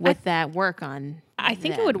sailor, would that work on I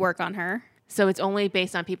think it them? would work on her. So it's only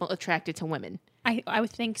based on people attracted to women. I would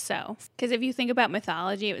think so. Because if you think about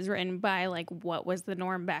mythology, it was written by like what was the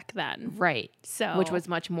norm back then. Right. So Which was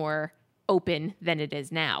much more open than it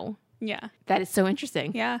is now. yeah. That is so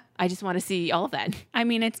interesting. Yeah. I just want to see all of that. I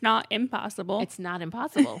mean, it's not impossible. It's not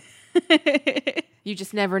impossible. You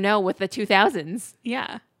just never know with the 2000s.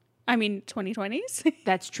 yeah. I mean, 2020s?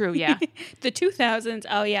 That's true, yeah. The 2000s.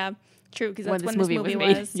 Oh, yeah. True, because that's when this movie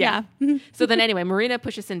was. made. Yeah. So then anyway, Marina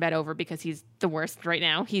pushes Sinbad over because he's the worst right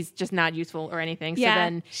now. He's just not useful or anything. Yeah. So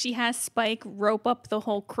then, she has Spike rope up the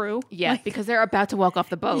whole crew. yeah, because they're about to walk off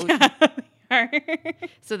the boat.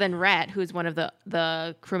 Like, So then Rat, who's one of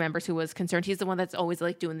the crew members who was concerned, he's the one that's always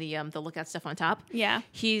like doing the lookout stuff on top. yeah.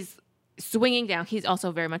 He's swinging down. He's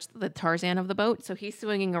also very much the Tarzan of the boat. So he's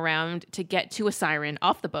swinging around to get to a siren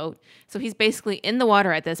off the boat. So he's basically in the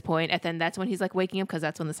water at this point. And then that's when he's like waking up because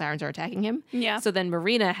that's when the sirens are attacking him. Yeah. So then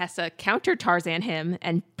Marina has to counter Tarzan him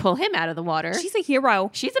and pull him out of the water. She's a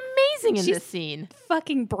hero. She's amazing in She's this scene.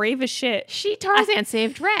 Fucking brave as shit. She Tarzan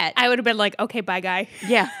saved Rat. I would have been like, okay, bye, guy.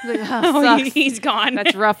 Yeah. Like, Oh, sucks. he's gone.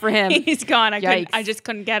 That's rough for him. He's gone. Yikes. I just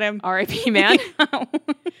couldn't get him. R.I.P. man.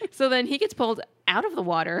 So then he gets pulled out of the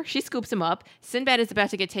water. She scoops him up. Sinbad is about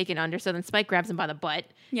to get taken under, so then Spike grabs him by the butt.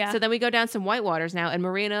 Yeah. So then we go down some white waters now, and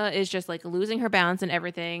Marina is just like losing her balance and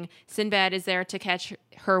everything. Sinbad is there to catch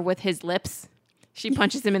her with his lips. She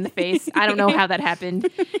punches him in the face. I don't know how that happened.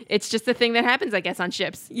 It's just a thing that happens, I guess, on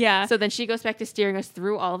ships. Yeah. So then she goes back to steering us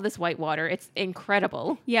through all of this white water. It's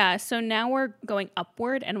incredible. Yeah, so now we're going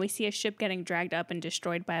upward and we see a ship getting dragged up and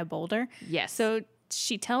destroyed by a boulder. Yes. So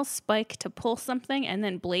she tells Spike to pull something and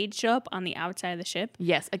then blades show up on the outside of the ship.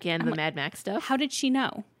 Yes, again, the Mad Max stuff. How did she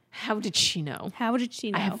know? How did she know? How did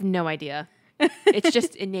she know? I have no idea. It's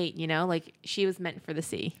just innate, you know? Like, she was meant for the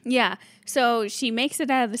sea. Yeah, so she makes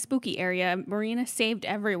it out of the spooky area. Marina saved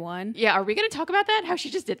everyone. Yeah, are we going to talk about that? How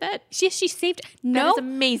she just did that? She saved That no is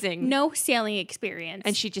amazing. no sailing experience.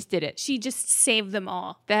 And she just did it. she just saved them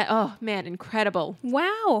all. That, oh, man, incredible.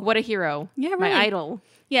 Wow. What a hero. Yeah, My really. idol.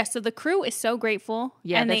 Yeah, so the crew is so grateful.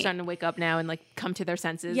 Yeah, and they're starting to wake up now and, like, come to their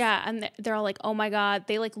senses. Yeah, and they're all like, "Oh my god!"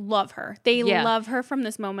 They like love her. They Yeah. love her from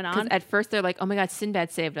this moment on. At first, they're like, oh, my God, Sinbad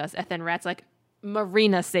saved us. And then Rat's like,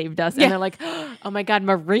 Marina saved us. Yeah. And they're like, oh, my God,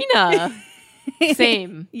 Marina.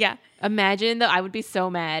 Same. Yeah, Imagine, though, I would be so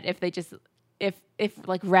mad if they just... If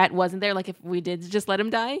like Rat wasn't there, like if we did just let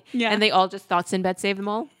him die, Yeah. and they all just thought Sinbad saved them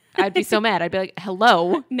all, I'd be so mad. I'd be like,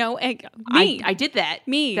 "Hello, no, me. I did that.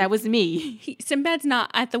 Me. That was me." Sinbad's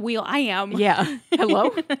not at the wheel. I am. Yeah.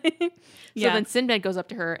 Hello. So Yeah. then Sinbad goes up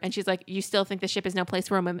to her and she's like, "You still think the ship is no place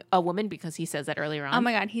for a woman?" Because he says that earlier on. Oh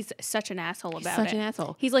my god, he's such an asshole about such it. an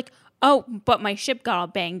asshole. He's like, "Oh, but my ship got all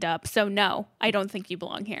banged up, so no, I don't think you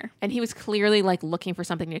belong here." And he was clearly like looking for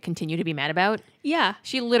something to continue to be mad about. Yeah,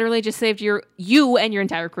 She literally just saved you and your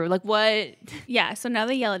entire crew. Like what? yeah. So now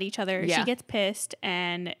they yell at each other. Yeah. She gets pissed,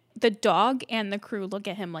 and the dog and the crew look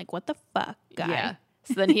at him like, "What the fuck, guy?" Yeah.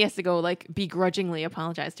 So then he has to go like begrudgingly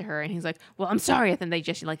apologize to her, and he's like, "Well, I'm sorry." And then they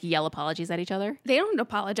just like yell apologies at each other. They don't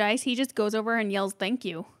apologize. He just goes over and yells, "Thank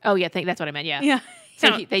you." Oh yeah, that's what I meant. Yeah. Yeah. So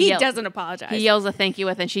No, they he yell- doesn't apologize. He yells a thank you,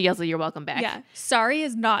 and then she yells a you're welcome back. Yeah. Sorry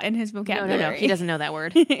is not in his No, vocabulary. he doesn't know that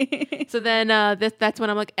word. So then that's when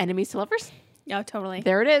I'm like, enemies to lovers. Oh, totally.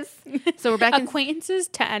 There it is. So we're back in Acquaintances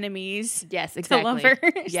to enemies. yes, exactly.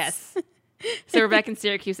 lovers. Yes. So we're back in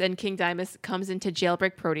Syracuse, and King Dimas comes in to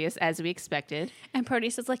jailbreak Proteus as we expected. And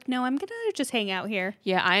Proteus is like, "No, I'm going to just hang out here."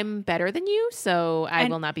 Yeah, I'm better than you, so I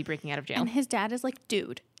will not be breaking out of jail. And his dad is like,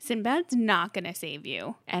 "Dude, Sinbad's not going to save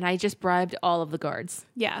you." And I just bribed all of the guards.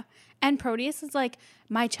 Yeah. And Proteus is like,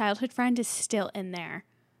 "My childhood friend is still in there."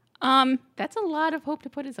 That's a lot of hope to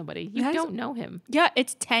put in somebody. You That is- don't know him. Yeah,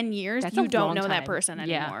 it's 10 years. That's you a don't long know that time. person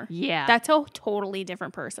Yeah. anymore. Yeah. That's a totally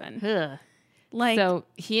different person. Ugh. Like, So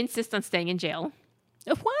he insists on staying in jail.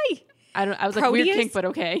 why? I was like, weird Proteus? kink, but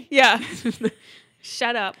okay. Yeah.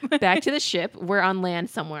 Shut up. Back to the ship. We're on land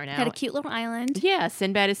somewhere now. Had a cute little island. Yeah,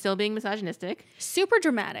 Sinbad is still being misogynistic. Super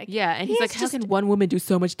dramatic. Yeah, and he's He like, is how just- can one woman do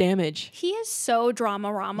so much damage? He is so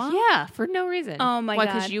drama-rama. Yeah, for no reason. Oh my Why,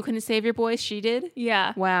 God. because you couldn't save your boys, she did?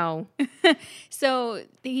 Yeah. Wow. So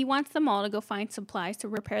he wants them all to go find supplies to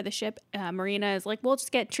repair the ship. Marina is like, "We'll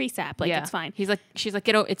just get tree sap. Like, yeah. it's fine." She's like,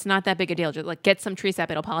 it's not that big a deal. Just like get some tree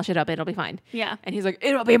sap, it'll polish it up, it'll be fine. Yeah. And he's like,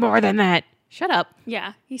 it'll be more than that. Shut up.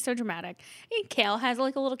 Yeah. He's so dramatic. And Kale has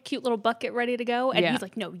like a little cute little bucket ready to go. And Yeah. he's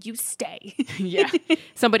like, "No, you stay." Yeah.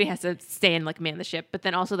 Somebody has to stay and like man the ship, but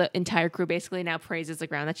then also the entire crew basically now praises the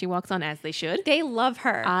ground that she walks on, as they should. They love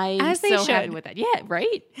her. I'm as they so should. happy with that. Yeah,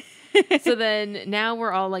 right? So then now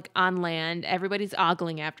we're all like on land. Everybody's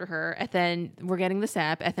ogling after her. And then we're getting the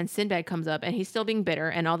sap. And then Sinbad comes up and he's still being bitter.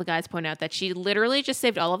 And all the guys point out that she literally just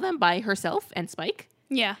saved all of them by herself and Spike.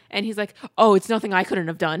 Yeah. And he's like, oh, it's nothing I couldn't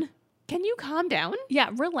have done. Can you calm down? Yeah.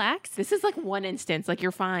 Relax. This is like one instance. Like,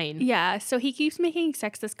 you're fine. Yeah, so he keeps making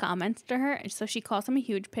sexist comments to her. So she calls him a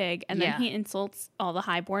huge pig, and Yeah. then he insults all the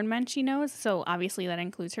highborn men she knows. So obviously that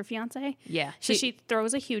includes her fiance. Yeah. So she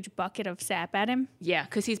throws a huge bucket of sap at him. Yeah,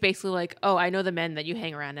 because he's basically like, oh, I know the men that you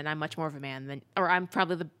hang around, and I'm much more of a man than, or I'm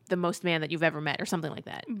probably the most man that you've ever met, or something like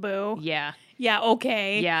that. Boo. Yeah. Yeah,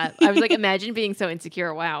 okay. Yeah. I was like, imagine being so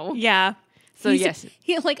insecure. Wow. Yeah. So, yes.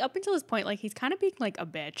 He, like, up until this point, like, he's kind of being like a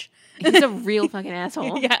bitch. He's a real fucking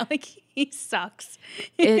asshole. Yeah, like, he sucks.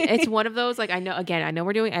 It's one of those, like, I know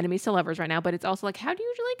we're doing enemies to lovers right now, but it's also like, how do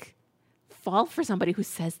you like fall for somebody who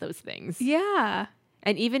says those things? Yeah.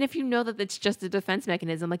 And even if you know that it's just a defense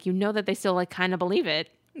mechanism, like you know that they still like kind of believe it.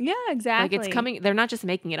 Yeah, exactly. Like it's coming. They're not just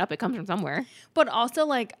making it up. It comes from somewhere. But also,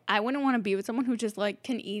 like, I wouldn't want to be with someone who just like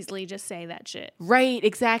can easily just say that shit. Right.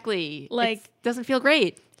 Exactly. Like, doesn't feel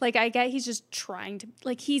great. Like, I get he's just trying to,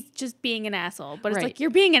 like, he's just being an asshole. But it's Right. like, you're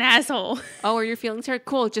being an asshole. Oh, are your feelings hurt?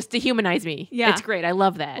 Cool. Just dehumanize me. Yeah. It's great. I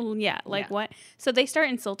love that. Yeah, like Yeah. what? So they start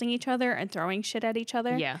insulting each other and throwing shit at each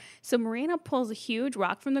other. Yeah. So Marina pulls a huge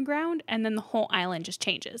rock from the ground, and then the whole island just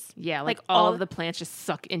changes. Yeah. Like Like, all all- of the plants just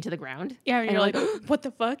suck into the ground. Yeah, and And you're you're like, what the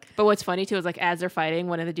fuck? But what's funny too is like as they're fighting,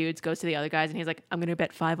 one of the dudes goes to the other guys and he's like, I'm going to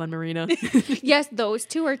bet 5 on Marina. Yes, those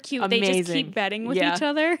two are cute. They just Amazing. keep betting with Yeah. each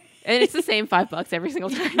other. And it's the same $5 every single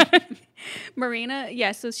time. Marina,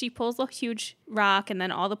 yeah, so she pulls a huge rock, and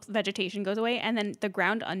then all the vegetation goes away, and then the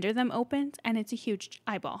ground under them opens, and it's a huge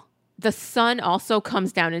eyeball. The sun also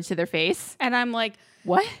comes down into their face. And I'm like,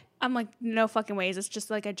 What? no fucking ways. It's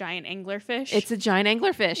just like a giant anglerfish. It's a giant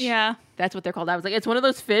anglerfish. yeah. That's what they're called. I was like, it's one of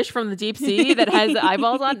those fish from the deep sea that has the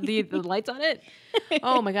eyeballs on the lights on it.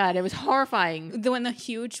 Oh my God. It was horrifying. When the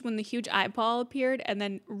huge eyeball appeared, and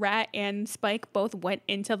then Rat and Spike both went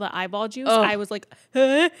into the eyeball juice, Ugh. I was like,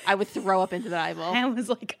 huh? I would throw up into the eyeball. I was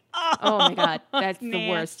like, oh, Oh my God. That's the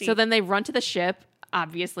worst. nasty. So then they run to the ship,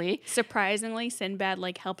 obviously. Surprisingly, Sinbad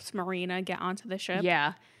like helps Marina get onto the ship.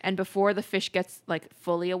 Yeah. And before the fish gets like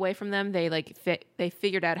fully away from them, they like they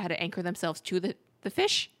figured out how to anchor themselves to the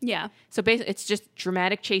fish. Yeah. So basically, it's just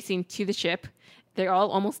dramatic chasing to the ship. They're all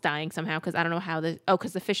almost dying somehow because I don't know how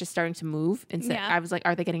because the fish is starting to move. And so Yeah. I was like,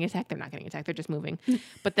 are they getting attacked? They're not getting attacked. They're just moving.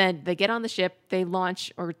 But then they get on the ship, they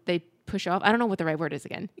launch or they push off. I don't know what the right word is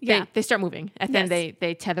again. Yeah. They start moving. And then Yes.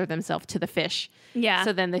 they tether themselves to the fish. Yeah.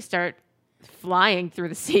 So then they start flying through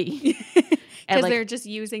the sea. Because like- they're just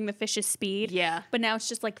using the fish's speed. Yeah. But now it's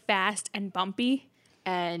just like fast and bumpy.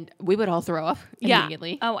 And we would all throw up Yeah.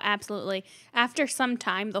 immediately. Oh, absolutely. After some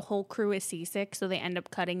time, the whole crew is seasick, so they end up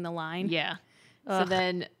cutting the line. Yeah. So Ugh.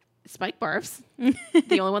 then Spike barfs,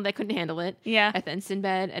 the only one that couldn't handle it. Yeah. And then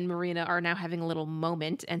Sinbad and Marina are now having a little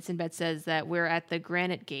moment. And Sinbad says that we're at the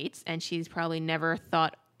granite gates, and she's probably never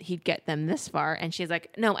thought he'd get them this far. And she's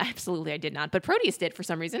like, no, absolutely I did not. But Proteus did for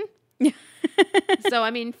some reason. So,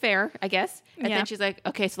 I mean, fair, I guess. And Yeah. then she's like,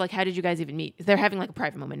 okay, so like, how did you guys even meet? They're having like a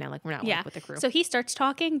private moment now. Like, we're not Yeah. like, with the crew. So he starts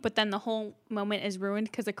talking, but then the whole moment is ruined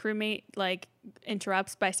because a crewmate like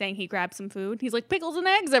interrupts by saying he grabbed some food. He's like, pickles and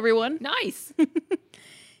eggs, everyone. Nice.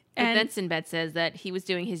 And And then Sinbad says that he was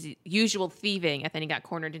doing his usual thieving, and then he got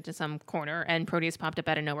cornered into some corner, and Proteus popped up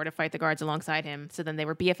out of nowhere to fight the guards alongside him. So then they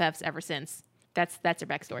were BFFs ever since. That's their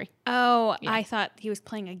backstory. oh, Yeah. I thought he was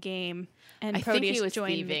playing a game, and I think Proteus he was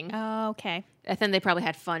joined. thieving. Oh, okay. And then they probably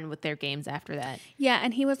had fun with their games after that. Yeah,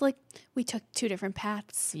 and he was like, we took 2 different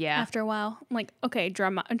paths. Yeah. After a while, I'm like, okay,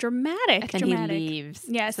 dramatic. And then dramatic. he leaves.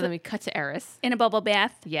 Yeah, So so- then we cut to Eris. In a bubble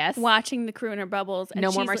bath. Yes. Watching the crew in her bubbles. And No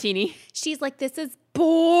more she's like- martini. she's like, this is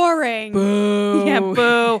boring. Boo. Yeah,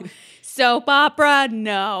 boo. Soap opera,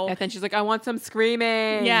 no. And then she's like, I want some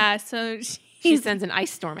screaming. Yeah, so She sends an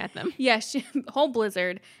ice storm at them. yeah, whole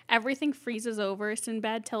blizzard. Everything freezes over.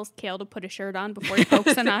 Sinbad tells Kale to put a shirt on before he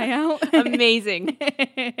pokes an eye out. Amazing.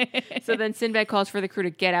 So then Sinbad calls for the crew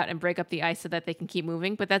to get out and break up the ice so that they can keep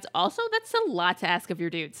moving. But that's a lot to ask of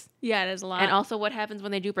your dudes. Yeah, it is a lot. And also, what happens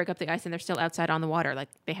when they do break up the ice and they're still outside on the water? Like,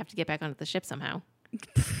 they have to get back onto the ship somehow.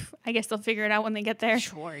 I guess they'll figure it out when they get there.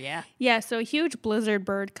 Sure, yeah. Yeah, so a huge blizzard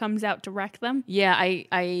bird comes out to wreck them. Yeah,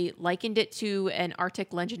 I likened it to an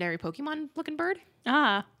Arctic legendary Pokemon looking bird.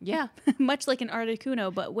 Ah, Yeah. much like an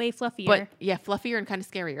Articuno, but way fluffier. But yeah, fluffier and kind of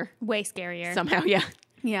scarier way scarier. somehow, yeah.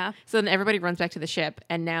 Yeah. So then everybody runs back to the ship,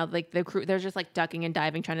 and now like the crew, they're just like ducking and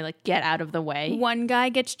diving, trying to like get out of the way. One guy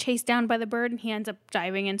gets chased down by the bird and he ends up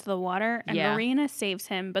diving into the water, and Yeah. Marina saves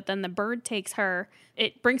him, but then the bird takes her.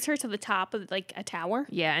 It brings her to the top of like a tower.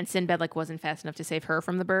 Yeah, and Sinbad like wasn't fast enough to save her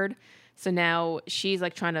from the bird. So now she's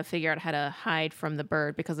like trying to figure out how to hide from the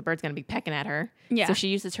bird because the bird's gonna be pecking at her. Yeah. So she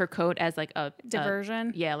uses her coat as like a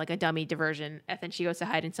Diversion. yeah, like a dummy diversion. And then she goes to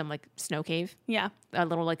hide in some like snow cave, Yeah. a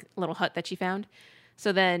little hut that she found.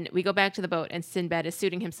 So then we go back to the boat, and Sinbad is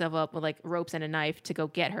suiting himself up with like ropes and a knife to go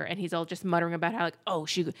get her, and he's all just muttering about how like, oh,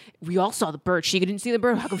 we all saw the bird. She didn't see the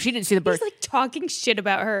bird. How come she didn't see the bird? He's like talking shit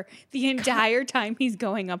about her the entire time he's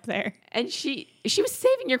going up there. And she was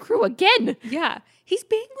saving your crew again. Yeah. He's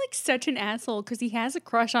being like such an asshole because he has a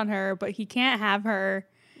crush on her, but he can't have her.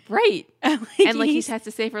 Right. And And like he has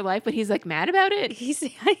to save her life, but he's like mad about it. he's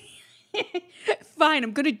Fine,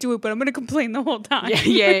 I'm gonna do it, but I'm gonna complain the whole time.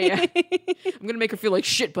 Yeah. I'm gonna make her feel like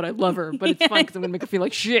shit, but I love her. But it's fun because I'm gonna make her feel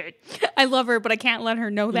like shit. I love her, but I can't let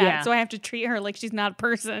her know that. Yeah. So I have to treat her like she's not a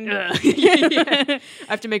person. Yeah. I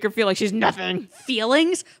have to make her feel like she's nothing.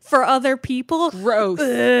 Feelings for other people? Gross.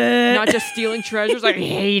 Not just stealing treasures. I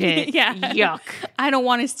hate it. Yeah. Yuck. I don't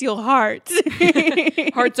want to steal hearts.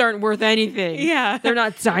 Hearts aren't worth anything. Yeah. They're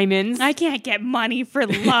not diamonds. I can't get money for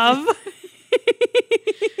love.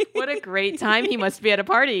 What a great time he must be at a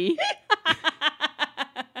party.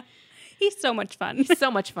 He's so much fun. He's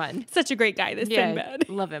so much fun. Such a great guy, this Sinbad.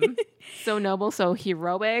 Love him. So noble, so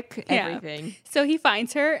heroic, Yeah. everything. So he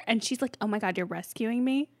finds her and she's like, oh my God, you're rescuing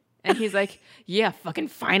me? And he's like, yeah, fucking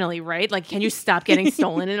finally, right? Like, can you stop getting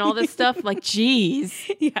stolen and all this stuff? Like,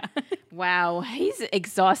 geez. Yeah. Wow. He's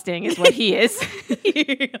exhausting is what he is.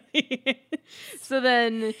 So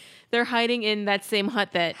then they're hiding in that same hut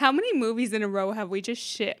that How many movies in a row have we just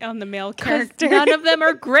shit on the male 'cause character? none of them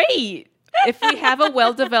are great. If we have a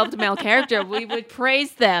well-developed male character, we would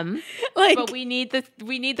praise them. Like, But we need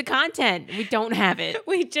the content. We don't have it.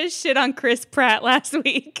 we just shit on Chris Pratt last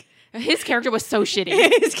week. His character was so shitty.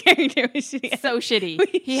 His character was shitty. So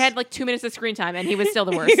shitty. He had like 2 minutes of screen time and he was still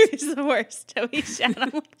the worst. He was the worst. So we shat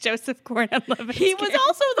on like Joseph Gordon-Levitt. He was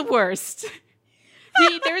also the worst.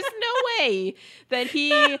 There's no way that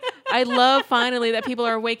I love finally that people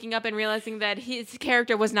are waking up and realizing that his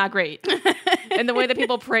character was not great. And the way that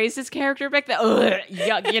people praised his character back then,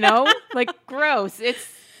 yuck, you know? Like, gross.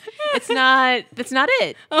 That's not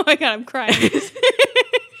it. Oh my God, I'm crying.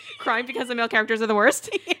 Crying because the male characters are the worst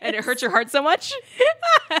and it hurts your heart so much.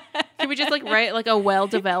 Can we just like write like a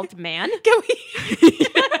well-developed man? Can we?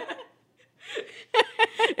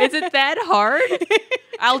 Is it that hard?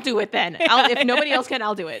 I'll do it then. If nobody else can,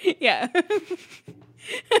 I'll do it. Yeah.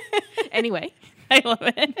 Anyway, I love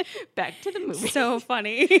it. back to the movie. So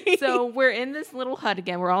funny. So we're in this little hut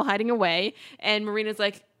again. We're all hiding away. And Marina's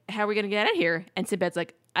like, how are we going to get out of here? And Sinbad's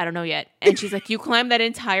like, I don't know yet. And she's like, you climbed that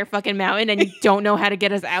entire fucking mountain and you don't know how to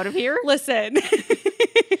get us out of here? Listen.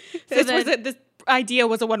 This idea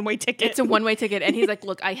was a one-way ticket. It's a one-way ticket. And he's like,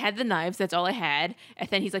 look, I had the knives. That's all I had. And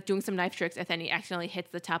then he's like doing some knife tricks. And then he accidentally hits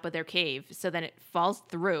the top of their cave. So then it falls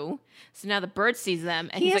through. So now the bird sees them.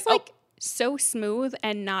 And he's like, so smooth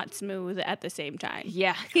and not smooth at the same time.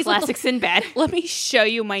 yeah, He's classic like, Sinbad. Let me show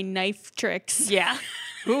you my knife tricks. Yeah.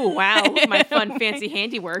 Ooh, wow. My fun, fancy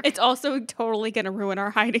handiwork. It's also totally going to ruin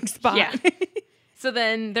our hiding spot. Yeah. So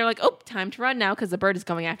then they're like, oh, time to run now because the bird is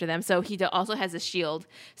coming after them. So he also has a shield.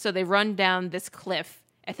 So they run down this cliff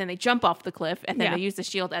and then they jump off the cliff and then they use the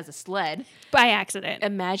shield as a sled. By accident.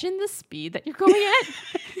 Imagine the speed that you're going at.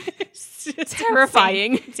 It's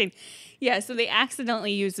terrifying. Insane. Yeah, so they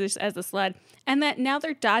accidentally use this as a sled. And that now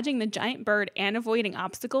they're dodging the giant bird and avoiding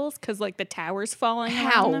obstacles because like the tower's falling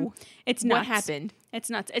How? around them. It's nuts. What happened?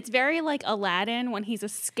 It's nuts. It's very like Aladdin when he's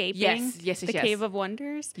escaping Yes. the Cave of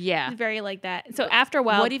Wonders. Yeah. It's very like that. So after a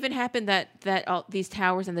while... What even happened that all these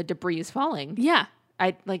towers and the debris is falling? Yeah.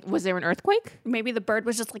 Was there an earthquake? Maybe the bird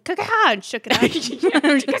was just like, "Caca," and shook it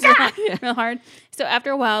out real hard. So after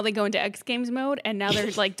a while, they go into X Games mode, and now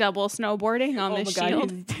there's like double snowboarding on this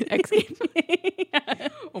shield. X Games. Yeah.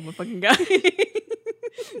 Oh my fucking god.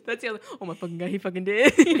 That's the other. Oh my fucking god, he fucking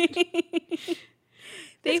did.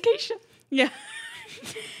 Keisha. Yeah.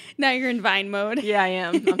 Now you're in Vine mode. Yeah, I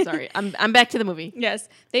am. I'm sorry. I'm back to the movie. Yes.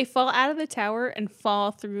 They fall out of the tower and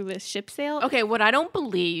fall through this ship sail. Okay, what I don't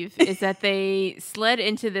believe is that they sled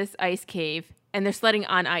into this ice cave and they're sledding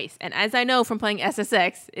on ice. And as I know from playing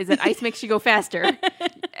SSX, is that ice makes you go faster.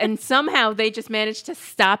 And somehow they just managed to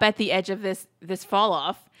stop at the edge of this fall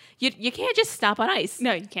off. You can't just stop on ice.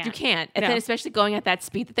 No, you can't. You can't. And No. then especially going at that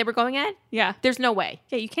speed that they were going at, Yeah. there's no way.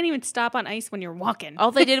 Yeah, you can't even stop on ice when you're walking.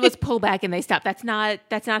 All they did was pull back and they stopped. That's not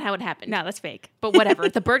how it happened. No, that's fake. But whatever.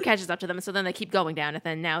 The bird catches up to them, so then they keep going down. And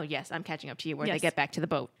then now, yes, I'm catching up to you where they Yes. get back to the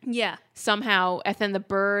boat. Yeah. Somehow, and then the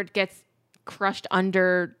bird gets crushed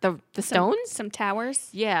under the stones. Some towers.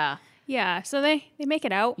 Yeah. Yeah. So they make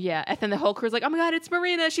it out. Yeah. And then the whole crew's like, oh my God, it's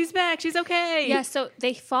Marina. She's back. She's okay. Yeah. So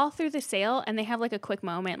they fall through the sail and they have like a quick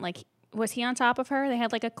moment. Like, was he on top of her? They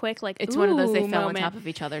had like a quick like. It's one of those they ooh fell moment. on top of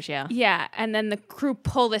each other's. Yeah. Yeah, and then the crew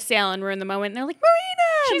pull the sail and ruin the moment. And they're like,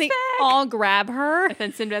 Marina! She's and they back! all grab her. And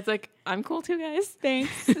then Sinbad's like, I'm cool too, guys.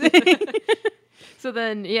 Thanks. So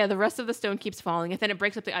then, yeah, the rest of the stone keeps falling. And then it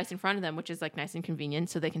breaks up the ice in front of them, which is like nice and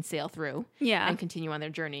convenient so they can sail through. Yeah. And continue on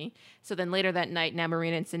their journey. So then later that night, now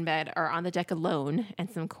Marina and Sinbad are on the deck alone and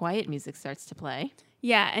some quiet music starts to play.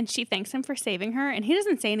 Yeah, and she thanks him for saving her, and he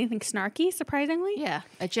doesn't say anything snarky, surprisingly. Yeah,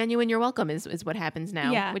 a genuine "you're welcome" is what happens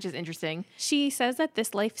now, Yeah. which is interesting. She says that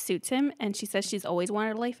this life suits him, and she says she's always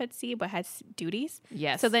wanted a life at sea, but has duties.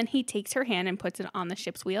 Yes. So then he takes her hand and puts it on the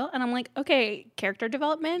ship's wheel, and I'm like, okay, character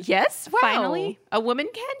development. Yes, wow. Finally. A woman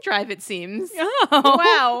can drive, it seems.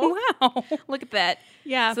 Oh, wow. Look at that.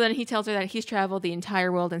 Yeah. So then he tells her that he's traveled the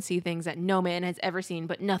entire world and see things that no man has ever seen,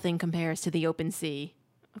 but nothing compares to the open sea.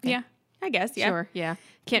 Okay. Yeah, I guess. Yeah. Sure, yeah.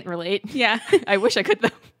 Can't relate. Yeah. I wish I could, though.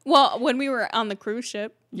 Well, when we were on the cruise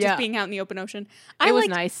ship, Yeah. just being out in the open ocean, It was liked-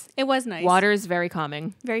 nice. It was nice. Water is very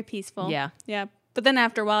calming. Very peaceful. Yeah. Yeah. But then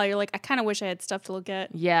after a while, you're like, I kind of wish I had stuff to look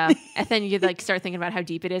at. Yeah. And then you like start thinking about how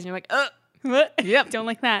deep it is, and you're like, What? Yep. Don't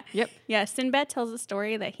like that. Yep. Yeah. Sinbad tells the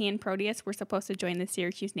story that he and Proteus were supposed to join the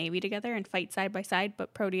Syracuse Navy together and fight side by side,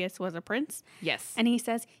 but Proteus was a prince. yes. And he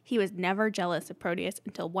says he was never jealous of Proteus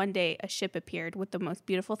until one day a ship appeared with the most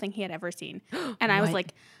beautiful thing he had ever seen. And I was What?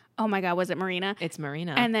 like, oh my God, was it Marina? It's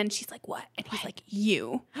Marina. And then she's like, what? And he's like,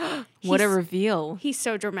 you. what a He's- reveal. He's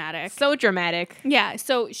so dramatic. So dramatic. Yeah.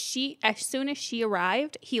 So as soon as she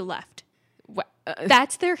arrived, he left. Wha-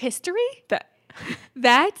 That's their history? that-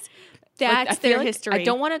 That's like, I feel their like- history. I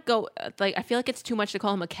don't want to go, I feel like it's too much to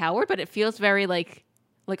call him a coward, but it feels very like,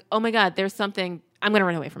 oh my God, there's something, I'm going to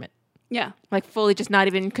run away from it. Yeah. Like fully just not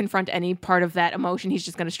even confront any part of that emotion. He's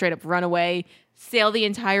just going to straight up run away, sail the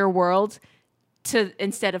entire world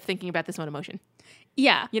instead of thinking about this one emotion.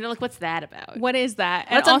 Yeah. You know, like what's that about? What is that?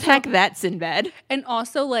 Let's and also, unpack that, Sinbad. and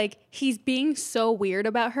also, like, he's being so weird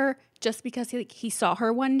about her just because he saw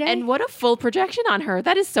her one day. And what a full projection on her.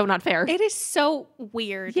 That is so not fair. it is so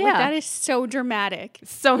weird. Yeah. Like, that is so dramatic.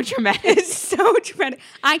 So dramatic. It's so dramatic.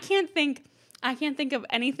 I can't think of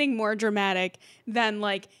anything more dramatic than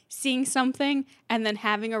like seeing something and then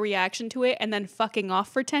having a reaction to it and then fucking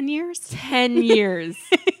off for 10 years. 10 years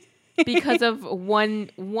because of one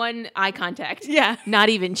eye contact. Yeah. Not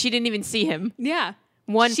even. She didn't even see him. Yeah.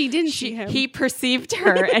 One. She didn't see him. He perceived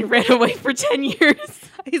her and ran away for 10 years.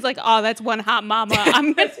 He's like, oh, that's one hot mama.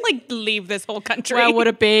 I'm going to like leave this whole country. Wow, what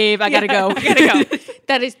a babe. I gotta go. I gotta go.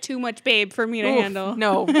 That is too much babe for me to Oof, handle.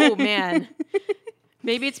 No. Oh, man.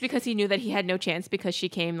 Maybe it's because he knew that he had no chance because she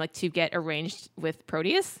came like to get arranged with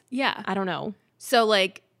Proteus. Yeah. I don't know. So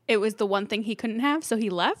like it was the one thing he couldn't have, so he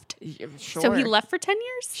left. Sure. So he left for 10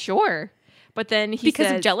 years Sure. But then he because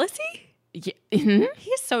says, of jealousy. Yeah, mhm. He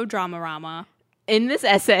is so drama-rama. In this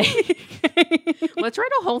essay, let's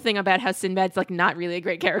write a whole thing about how Sinbad's like not really a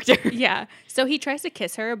great character. Yeah. So he tries to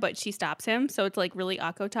kiss her, but she stops him. So it's like really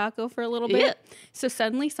Akko Taco for a little bit. Yeah. So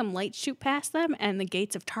suddenly some lights shoot past them and the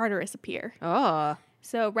gates of Tartarus appear. Oh.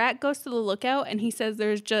 So Rat goes to the lookout and he says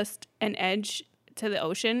there's just an edge to the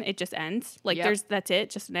ocean. It just ends. Like Yep. that's it,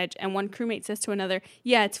 just an edge. And one crewmate says to another,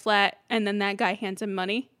 yeah, it's flat. And then that guy hands him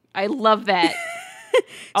money. I love that.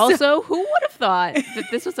 Also, who would have thought that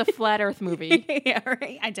this was a flat Earth movie? Yeah,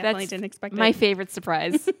 right. I definitely That's didn't expect My it. favorite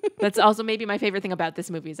surprise. That's also maybe my favorite thing about this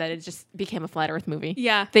movie is that it just became a flat Earth movie.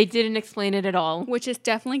 Yeah. They didn't explain it at all. Which is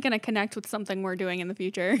definitely going to connect with something we're doing in the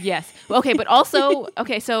future. Yes. Okay, but also,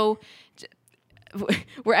 so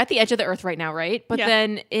we're at the edge of the Earth right now, right? But Yeah.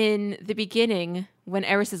 then in the beginning, when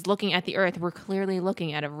Eris is looking at the Earth, we're clearly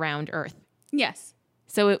looking at a round Earth. Yes.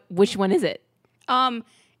 So which one is it?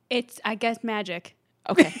 It's I guess magic.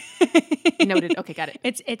 Okay. Noted. Okay, got it.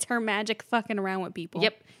 It's her magic fucking around with people.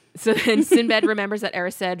 Yep. So then Sinbad remembers that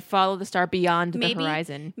Eris said, follow the star beyond the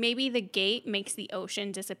horizon. Maybe the gate makes the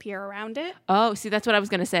ocean disappear around it. Oh, see, that's what I was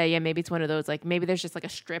going to say. Yeah, maybe it's one of those, like, maybe there's just like a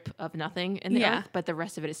strip of nothing in the Yeah. Earth, but the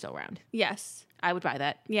rest of it is still round. Yes. I would buy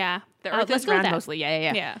that. Yeah. The Oh, Earth let's is go with round that. mostly.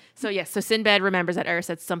 Yeah. Yeah. So, yes. So Sinbad remembers that Eris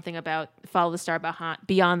said something about follow the star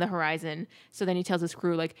beyond the horizon. So then he tells his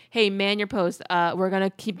crew, like, hey, man your post. We're going to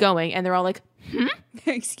keep going. And they're all like,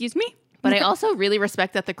 Excuse me? but I also really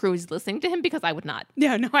respect that the crew is listening to him because I would not.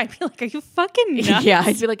 Yeah, no, I'd be like, are you fucking nuts? Yeah,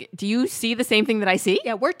 I'd be like, do you see the same thing that I see?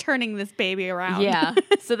 Yeah, we're turning this baby around. Yeah.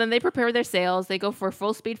 So then they prepare their sails. They go for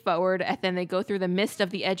full speed forward, and then they go through the mist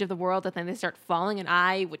of the edge of the world, and then they start falling, and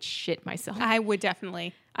I would shit myself. I would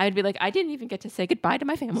definitely. I would be like, I didn't even get to say goodbye to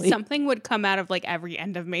my family. Something would come out of like every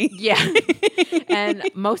end of me. Yeah. And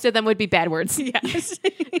most of them would be bad words Yes.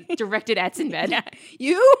 directed at Sinbad. Yeah.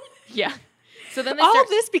 You? Yeah. So then they All start.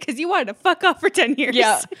 this because you wanted to fuck off for 10 years.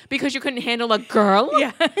 Yeah, because you couldn't handle a girl.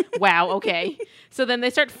 Yeah. Wow. Okay. So then they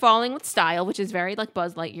start falling with style, which is very like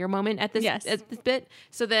Buzz Lightyear moment at this Yes. at this bit.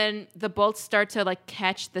 So then the bolts start to like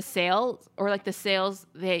catch the sails, or like the sails.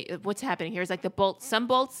 What's happening here is like the bolts. Some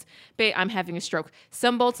bolts. I'm having a stroke.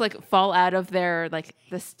 Some bolts like fall out of their like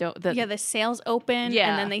Yeah, the sails open Yeah.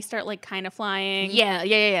 and then they start like kind of flying.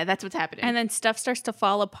 Yeah. That's what's happening. And then stuff starts to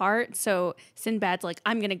fall apart. So Sinbad's like,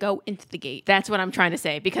 I'm going to go into the gate. That's That's what I'm trying to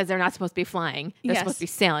say, because they're not supposed to be flying. They're Yes. supposed to be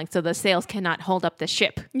sailing. So the sails cannot hold up the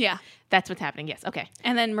ship. Yeah. That's what's happening. Yes. Okay.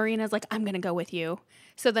 And then Marina's like, I'm going to go with you.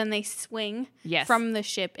 So then they swing Yes. from the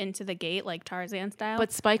ship into the gate, like Tarzan style.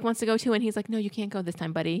 But Spike wants to go too, and he's like, no, you can't go this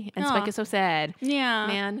time, buddy. And Aw. Spike is so sad. yeah.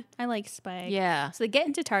 Man. I like Spike. Yeah. So they get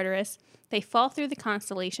into Tartarus. They fall through the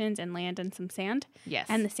constellations and land in some sand. Yes.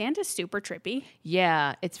 And the sand is super trippy.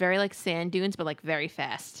 Yeah. It's very like sand dunes, but like very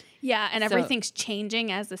fast. Yeah, and So- everything's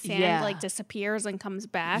changing as the sand Yeah. like disappears and comes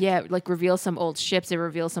back. Yeah. It, like reveals some old ships. It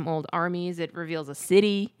reveals some old armies. It reveals a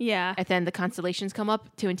city. Yeah. And then the constellations come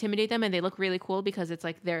up to intimidate them, and they look really cool because it's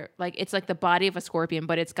like it's like the body of a scorpion,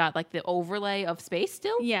 but it's got like the overlay of space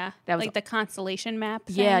still. Yeah. That was- like the constellation map.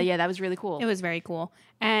 Yeah, thing. yeah, that was really cool. It was very cool.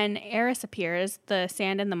 And Eris appears, the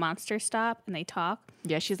sand and the monsters stop and they talk.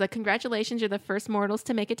 Yeah, she's like, congratulations, you're the first mortals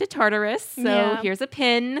to make it to Tartarus. So Yeah. here's a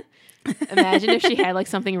pin. Imagine if she had like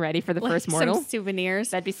something ready for the first mortal. Some souvenirs.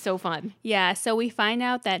 That'd be so fun. Yeah, so we find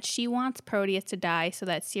out that she wants Proteus to die so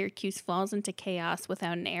that Syracuse falls into chaos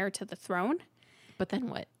without an heir to the throne. But then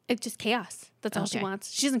what? It's just chaos. That's all she Okay.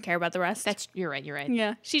 wants. She doesn't care about the rest. You're right.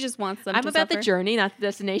 yeah, she just wants them I'm to about suffer. the journey, not the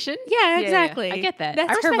destination. Yeah, exactly. I get that. That's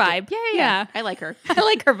I her respect vibe. it. Yeah. I like her. I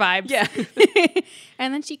like her vibes. Yeah.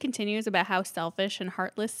 And then she continues about how selfish and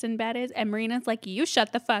heartless Sinbad is. And Marina's like, you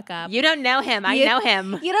shut the fuck up. You don't know him. I You- know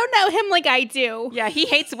him. You don't know him like I do. Yeah, he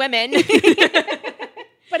hates women.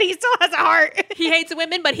 But he still has a heart. He hates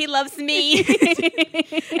women, but he loves me.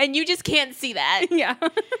 And you just can't see that. yeah.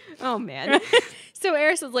 Oh, man. So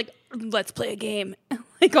Eris is like, let's play a game.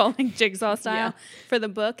 Like all like Jigsaw style Yeah. for the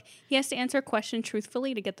book. He has to answer a question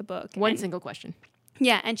truthfully to get the book. One And- single question.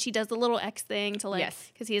 Yeah, and she does the little X thing to like, Yes.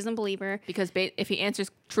 because he doesn't believe her. Because if he answers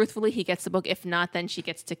truthfully, he gets the book. If not, then she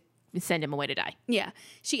gets to send him away to die. Yeah.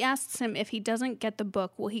 She asks him if he doesn't get the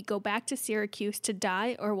book, will he go back to Syracuse to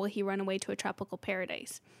die or will he run away to a tropical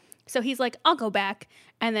paradise? So he's like, I'll go back.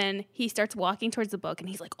 And then he starts walking towards the book and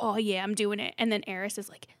he's like, oh, yeah, I'm doing it. And then Eris is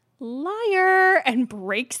like, liar, and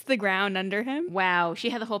breaks the ground under him. Wow,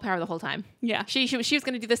 she had the whole power the whole time. Yeah. She was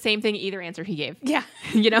going to do the same thing either answer he gave. Yeah.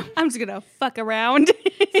 You know? I'm just going to fuck around.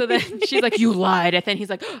 So then she's like, you lied. And then he's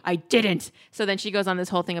like, I didn't. So then she goes on this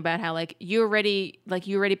whole thing about how like you already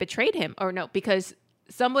betrayed him. Or no, because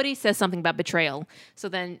somebody says something about betrayal. So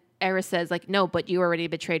then Eris says like, no, but you already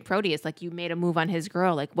betrayed Proteus. Like you made a move on his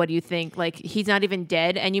girl. Like, what do you think? Like he's not even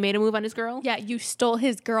dead and you made a move on his girl? Yeah, you stole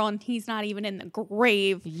his girl and he's not even in the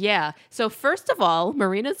grave. Yeah. So first of all,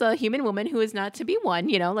 Marina's a human woman who is not to be won,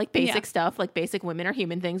 you know, like basic Yeah. stuff, like basic women are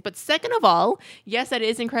human things. But second of all, yes, that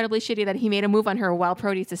is incredibly shitty that he made a move on her while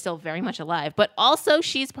Proteus is still very much alive. But also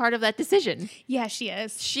she's part of that decision. Yeah, she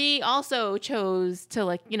is. She also chose to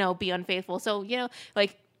like, you know, be unfaithful. So, you know,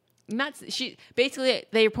 like not she basically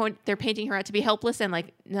they're painting her out to be helpless and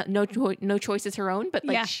like no choice is her own, but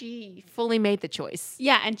like Yeah. she fully made the choice.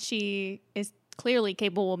 Yeah, and she is clearly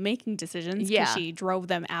capable of making decisions. 'Cause Yeah. she drove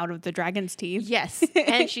them out of the dragon's teeth. Yes.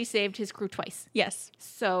 And she saved his crew twice. Yes.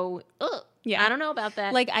 So, Yeah. I don't know about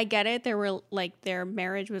that. Like, I get it. There were, like, their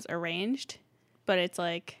marriage was arranged, but it's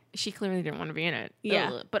like, she clearly didn't want to be in it. Yeah.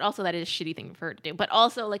 Ugh. But also that is a shitty thing for her to do. But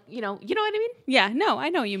also like, you know what I mean? yeah, no, I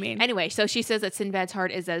know what you mean. Anyway, so she says that Sinbad's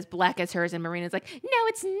heart is as black as hers, and Marina's like, no,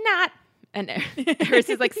 it's not. And Eris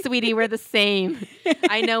is like, sweetie, we're the same.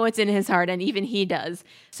 I know what's in his heart, and even he does.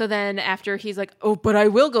 So then after he's like, oh, but I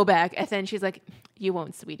will go back. And then she's like, you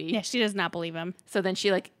won't, sweetie. Yeah, she does not believe him. So then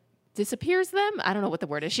she like disappears them. I don't know what the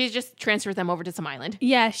word is. She just transfers them over to some island.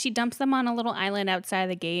 Yeah, she dumps them on a little island outside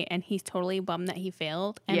the gate, and he's totally bummed that he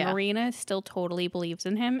failed. And Yeah. Marina still totally believes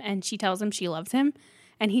in him, and she tells him she loves him.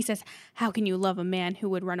 And he says, how can you love a man who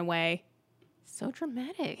would run away? So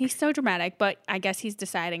dramatic. He's so dramatic, but I guess he's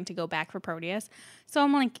deciding to go back for Proteus. So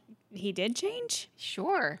I'm like, he did change?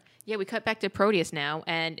 Sure. Yeah, we cut back to Proteus now,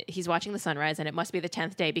 and he's watching the sunrise, and it must be the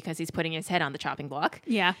 10th day because he's putting his head on the chopping block.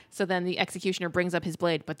 Yeah. So then the executioner brings up his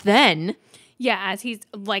blade, but then Yeah, as he's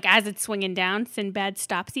like, as it's swinging down, Sinbad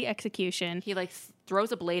stops the execution. he like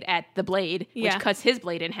throws a blade at the blade, which Yeah. cuts his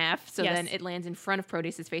blade in half. So Yes. then it lands in front of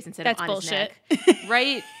Proteus's face instead That's of on bullshit. his neck.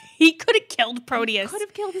 Right? He could have killed Proteus. Could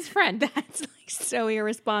have killed his friend. That's like so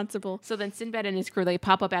irresponsible. So then Sinbad and his crew, they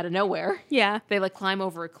pop up out of nowhere. Yeah. They like climb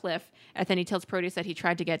over a cliff, and then he tells Proteus that he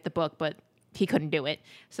tried to get the book, but he couldn't do it.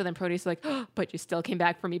 So then Proteus is like, oh, but you still came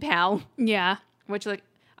back for me, pal. Yeah. Which like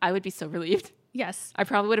I would be so relieved. Yes. I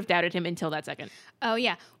probably would have doubted him until that second. Oh,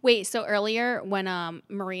 yeah. Wait, so earlier when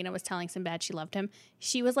Marina was telling Sinbad she loved him,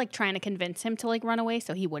 she was like trying to convince him to like run away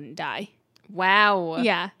so he wouldn't die. Wow.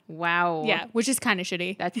 Yeah. Wow. Yeah, which is kind of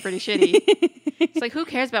shitty. That's pretty shitty. It's like, who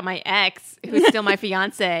cares about my ex who's still my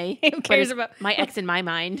fiance? Who but cares is about- my ex in my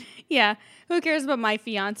mind? Yeah. Who cares about my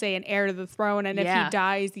fiance and heir to the throne? And if Yeah. he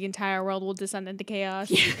dies, the entire world will descend into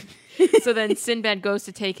chaos. So then Sinbad goes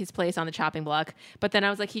to take his place on the chopping block. But then I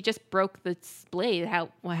was like, he just broke the blade. How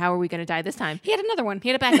are we going to die this time? He had another one. He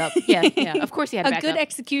had a backup. Yeah. Of course he had a A backup. good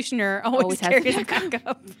executioner always has carries a backup.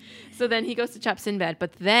 backup. So then he goes to chop Sinbad,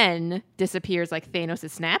 but then disappears like Thanos'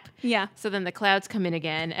 snap. Yeah. So then the clouds come in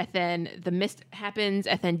again, and then the mist happens,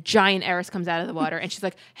 and then giant Eris comes out of the water, and she's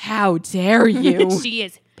like, "How dare you!" She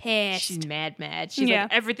is pissed. She's mad. She's Yeah.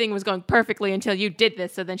 like, everything was going perfectly until you did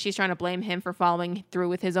this. So then she's trying to blame him for following through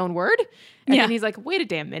with his own word. And Yeah. then he's like, wait a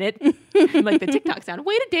damn minute. Like the TikTok sound,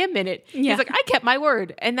 wait a damn minute. Yeah. He's like, I kept my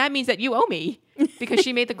word. And that means that you owe me because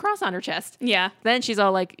she made the cross on her chest. Yeah. Then she's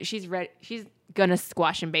all like, she's gonna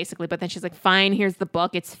squash him basically. But then she's like, fine, here's the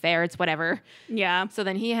book. It's fair. It's whatever. Yeah. So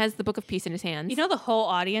then he has the book of peace in his hands. You know, the whole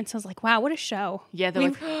audience was like, wow, what a show. Yeah, they're we,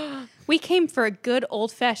 like, we came for a good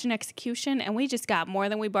old fashioned execution and we just got more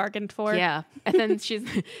than we bargained for. yeah. And then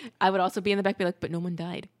I would also be in the back, be like, but no one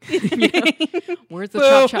died. You know? Where's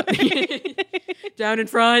the chop? Down in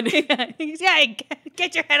front. Yeah,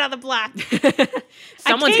 get your head on the block.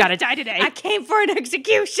 Someone's got to die today. I came for an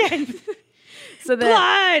execution. So then,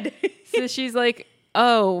 Blood. so she's like,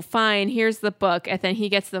 oh, fine, here's the book. And then he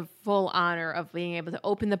gets the full honor of being able to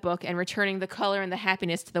open the book and returning the color and the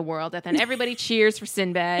happiness to the world. And then everybody cheers for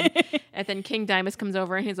Sinbad. And then King Dimas comes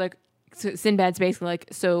over and he's like, so Sinbad's basically like,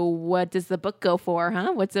 so what does the book go for,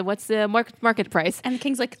 huh? What's the market price? And the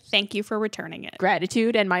king's like, thank you for returning it.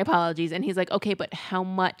 Gratitude and my apologies. And he's like, okay, but how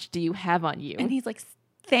much do you have on you? And he's like,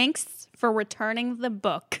 thanks for returning the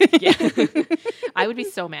book. Yeah. I would be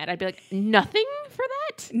so mad. I'd be like, nothing for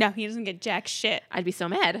that? No, he doesn't get jack shit. I'd be so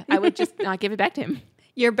mad. I would just not give it back to him.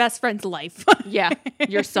 Your best friend's life. Yeah.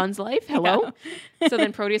 Your son's life? Hello? So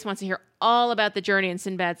then Proteus wants to hear all about the journey, and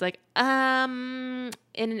Sinbad's like, in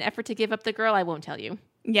an effort to give up the girl, I won't tell you.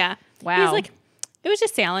 Yeah. Wow. He's like, it was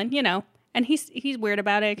just sailing, you know. And he's weird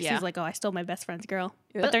about it because Yeah. he's like, oh, I stole my best friend's girl.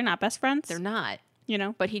 Yeah. But they're not best friends. They're not. You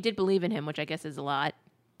know? But he did believe in him, which I guess is a lot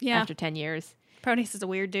Yeah. after 10 years. Proteus is a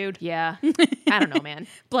weird dude. Yeah. I don't know, man.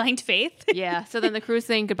 Blind faith. Yeah. So then the crew's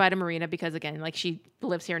saying goodbye to Marina because, again, like she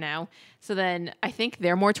lives here now. So then I think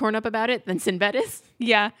they're more torn up about it than Sinbad is.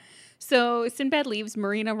 Yeah. So Sinbad leaves.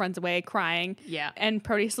 Marina runs away crying. Yeah. And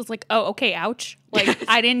Proteus is like, oh, okay, ouch. Like,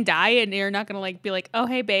 I didn't die. And you're not going to like be like, oh,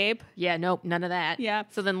 hey, babe. Yeah, nope, none of that. Yeah.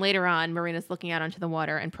 So then later on, Marina's looking out onto the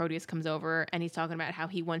water, and Proteus comes over, and he's talking about how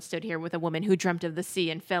he once stood here with a woman who dreamt of the sea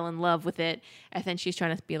and fell in love with it. And then she's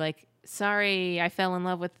trying to be like, sorry, I fell in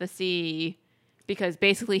love with the sea. Because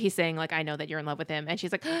basically he's saying, like, I know that you're in love with him. And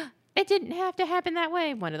she's like, it didn't have to happen that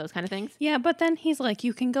way. One of those kind of things. Yeah. But then he's like,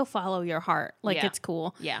 you can go follow your heart. Like, Yeah. it's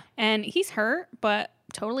cool. Yeah. And he's hurt, but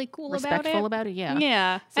totally cool Respectful about it. yeah.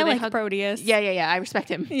 Yeah. So I they like hug- Proteus. Yeah. I respect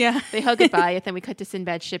him. Yeah. They hug goodbye, and then we cut to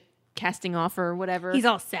Sinbad's ship casting off or whatever. He's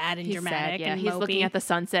all sad and He's dramatic. sad, yeah. And He's mopey. looking at the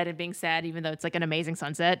sunset and being sad, even though it's like an amazing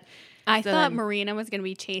sunset. I So thought then- Marina was going to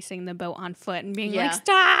be chasing the boat on foot and being Yeah.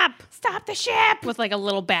 like, stop the ship with like a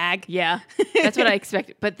little bag. Yeah, that's what I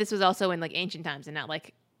expected. But this was also in like ancient times and not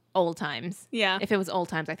like old times. Yeah. If it was old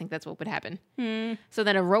times, I think that's what would happen. So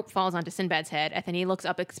then a rope falls onto Sinbad's head, and then he looks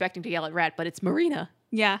up expecting to yell at Rat, but it's Marina.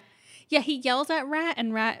 Yeah. Yeah, he yells at Rat,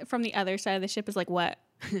 and Rat from the other side of the ship is like, what?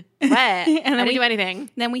 What? I then didn't we- do anything.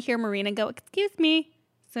 Then we hear Marina go, excuse me.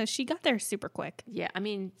 So she got there super quick. Yeah, I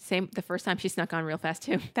mean, same. The first time she snuck on real fast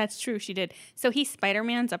too. That's true, she did. So he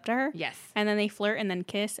Spider-Man's up to her. Yes, And then they flirt and then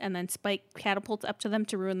kiss, and then Spike catapults up to them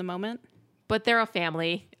to ruin the moment. but they're a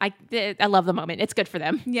family. I love the moment. It's good for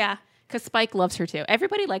them Yeah. because Spike loves her too.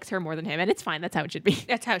 Everybody likes her more than him, and it's fine. That's how it should be.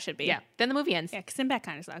 That's how it should be. Yeah. Then the movie ends. Yeah, because Sinbad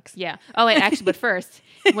kind of sucks. Yeah. Oh, wait, actually, but first,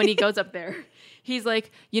 when he goes up there, he's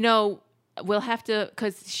like, we'll have to,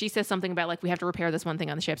 because she says something about like, we have to repair this one thing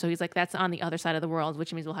on the ship. So he's like, that's on the other side of the world,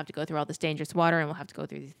 which means we'll have to go through all this dangerous water and we'll have to go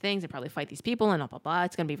through these things and probably fight these people and blah, blah, blah.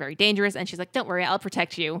 It's going to be very dangerous. And she's like, don't worry, I'll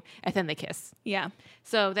protect you. And then they kiss. Yeah.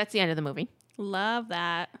 So that's the end of the movie. Love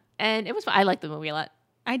that. And it was fun. I liked the movie a lot.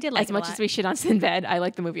 I did like As it a much lot. as we shit on Sinbad, I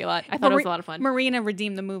liked the movie a lot. I thought it was a lot of fun. Marina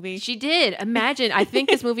redeemed the movie. She did. Imagine. I think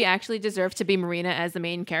this movie actually deserves to be Marina as the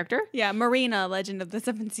main character. Yeah, Marina, Legend of the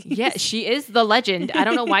Seven Seas. Yeah, she is the legend. I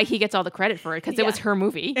don't know why he gets all the credit for it because it was Yeah. her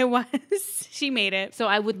movie. It was. She made it. So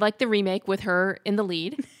I would like the remake with her in the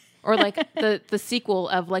lead, or like the sequel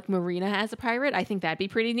of like Marina as a pirate. I think that'd be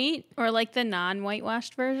pretty neat. Or like the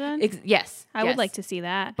non-whitewashed version. Yes, I would like to see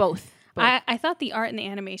that. both. I thought the art and the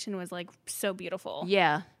animation was like so beautiful.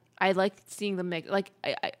 Yeah, I liked seeing the mix. Like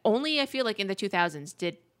I feel like in the 2000s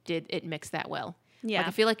did it mix that well. Yeah. Like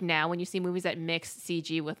I feel like now when you see movies that mix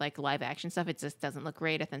CG with like live action stuff, it just doesn't look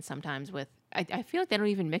great. And then sometimes with I feel like they don't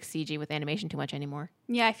even mix CG with animation too much anymore.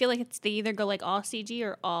 Yeah, I feel like they either go like all CG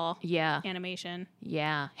or all Yeah. animation.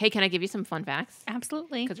 Yeah. Hey, can I give you some fun facts?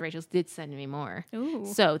 Absolutely. Because Rachel did send me more. Ooh.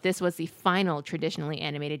 So this was the final traditionally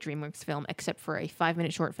animated DreamWorks film, except for a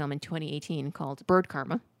 5-minute short film in 2018 called Bird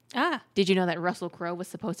Karma. Ah. Did you know that Russell Crowe was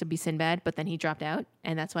supposed to be Sinbad, but then he dropped out,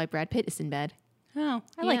 and that's why Brad Pitt is Sinbad? Oh,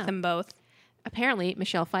 I Yeah. like them both. Apparently,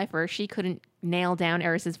 Michelle Pfeiffer, she couldn't nail down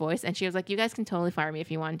Eris's voice, and she was like, "You guys can totally fire me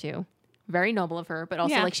if you want to." Very noble of her, but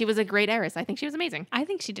also Yeah. like she was a great Eris. I think she was amazing. I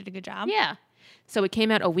think she did a good job. Yeah. So it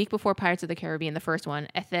came out a week before Pirates of the Caribbean, the first one,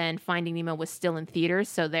 and then Finding Nemo was still in theaters,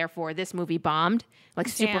 so therefore this movie bombed like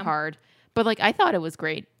super Damn. hard. But like I thought it was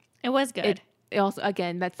great. It was good. It also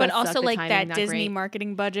again that's but that also sucked, the like timing, that not Disney great.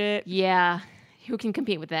 marketing budget. Yeah. Who can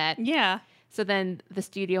compete with that? Yeah. So then the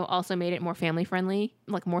studio also made it more family friendly,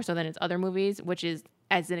 like more so than its other movies, which is,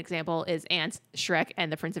 as an example, is Ants, Shrek,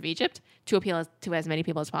 and The Prince of Egypt, to appeal to as many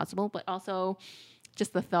people as possible. But also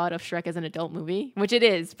just the thought of Shrek as an adult movie, which it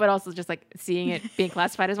is, but also just like seeing it being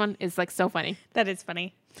classified as one is like so funny. That is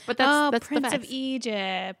funny. But that's Prince the of facts.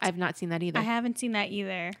 Egypt. I've not seen that either. I haven't seen that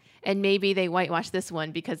either. And maybe they whitewashed this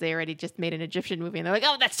one because they already just made an Egyptian movie and they're like,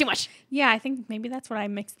 oh, that's too much. Yeah, I think maybe that's what I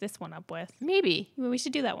mixed this one up with. Maybe. Well, we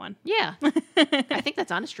should do that one. Yeah. I think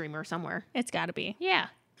that's on a streamer somewhere. It's got to be. Yeah.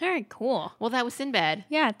 All right, cool. Well, that was Sinbad.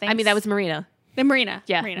 Yeah, thanks. I mean, that was Marina. the Marina.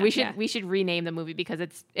 Yeah. Marina, We should rename the movie because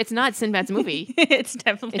it's not Sinbad's movie. it's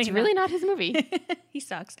definitely It's really not his movie. he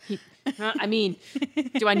sucks. I mean,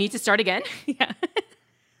 do I need to start again? Yeah.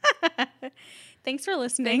 Thanks for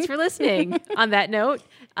listening. Thanks for listening. On that note,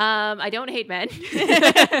 I don't hate men.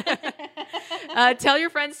 Tell your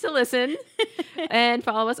friends to listen and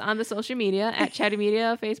follow us on the social media at Chatty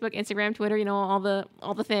Media, Facebook, Instagram, Twitter, you know, all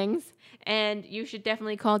the things. And you should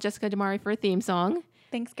definitely call Jessica Damari for a theme song.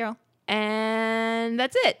 Thanks, girl. And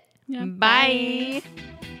that's it. Yeah, Bye.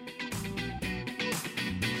 bye.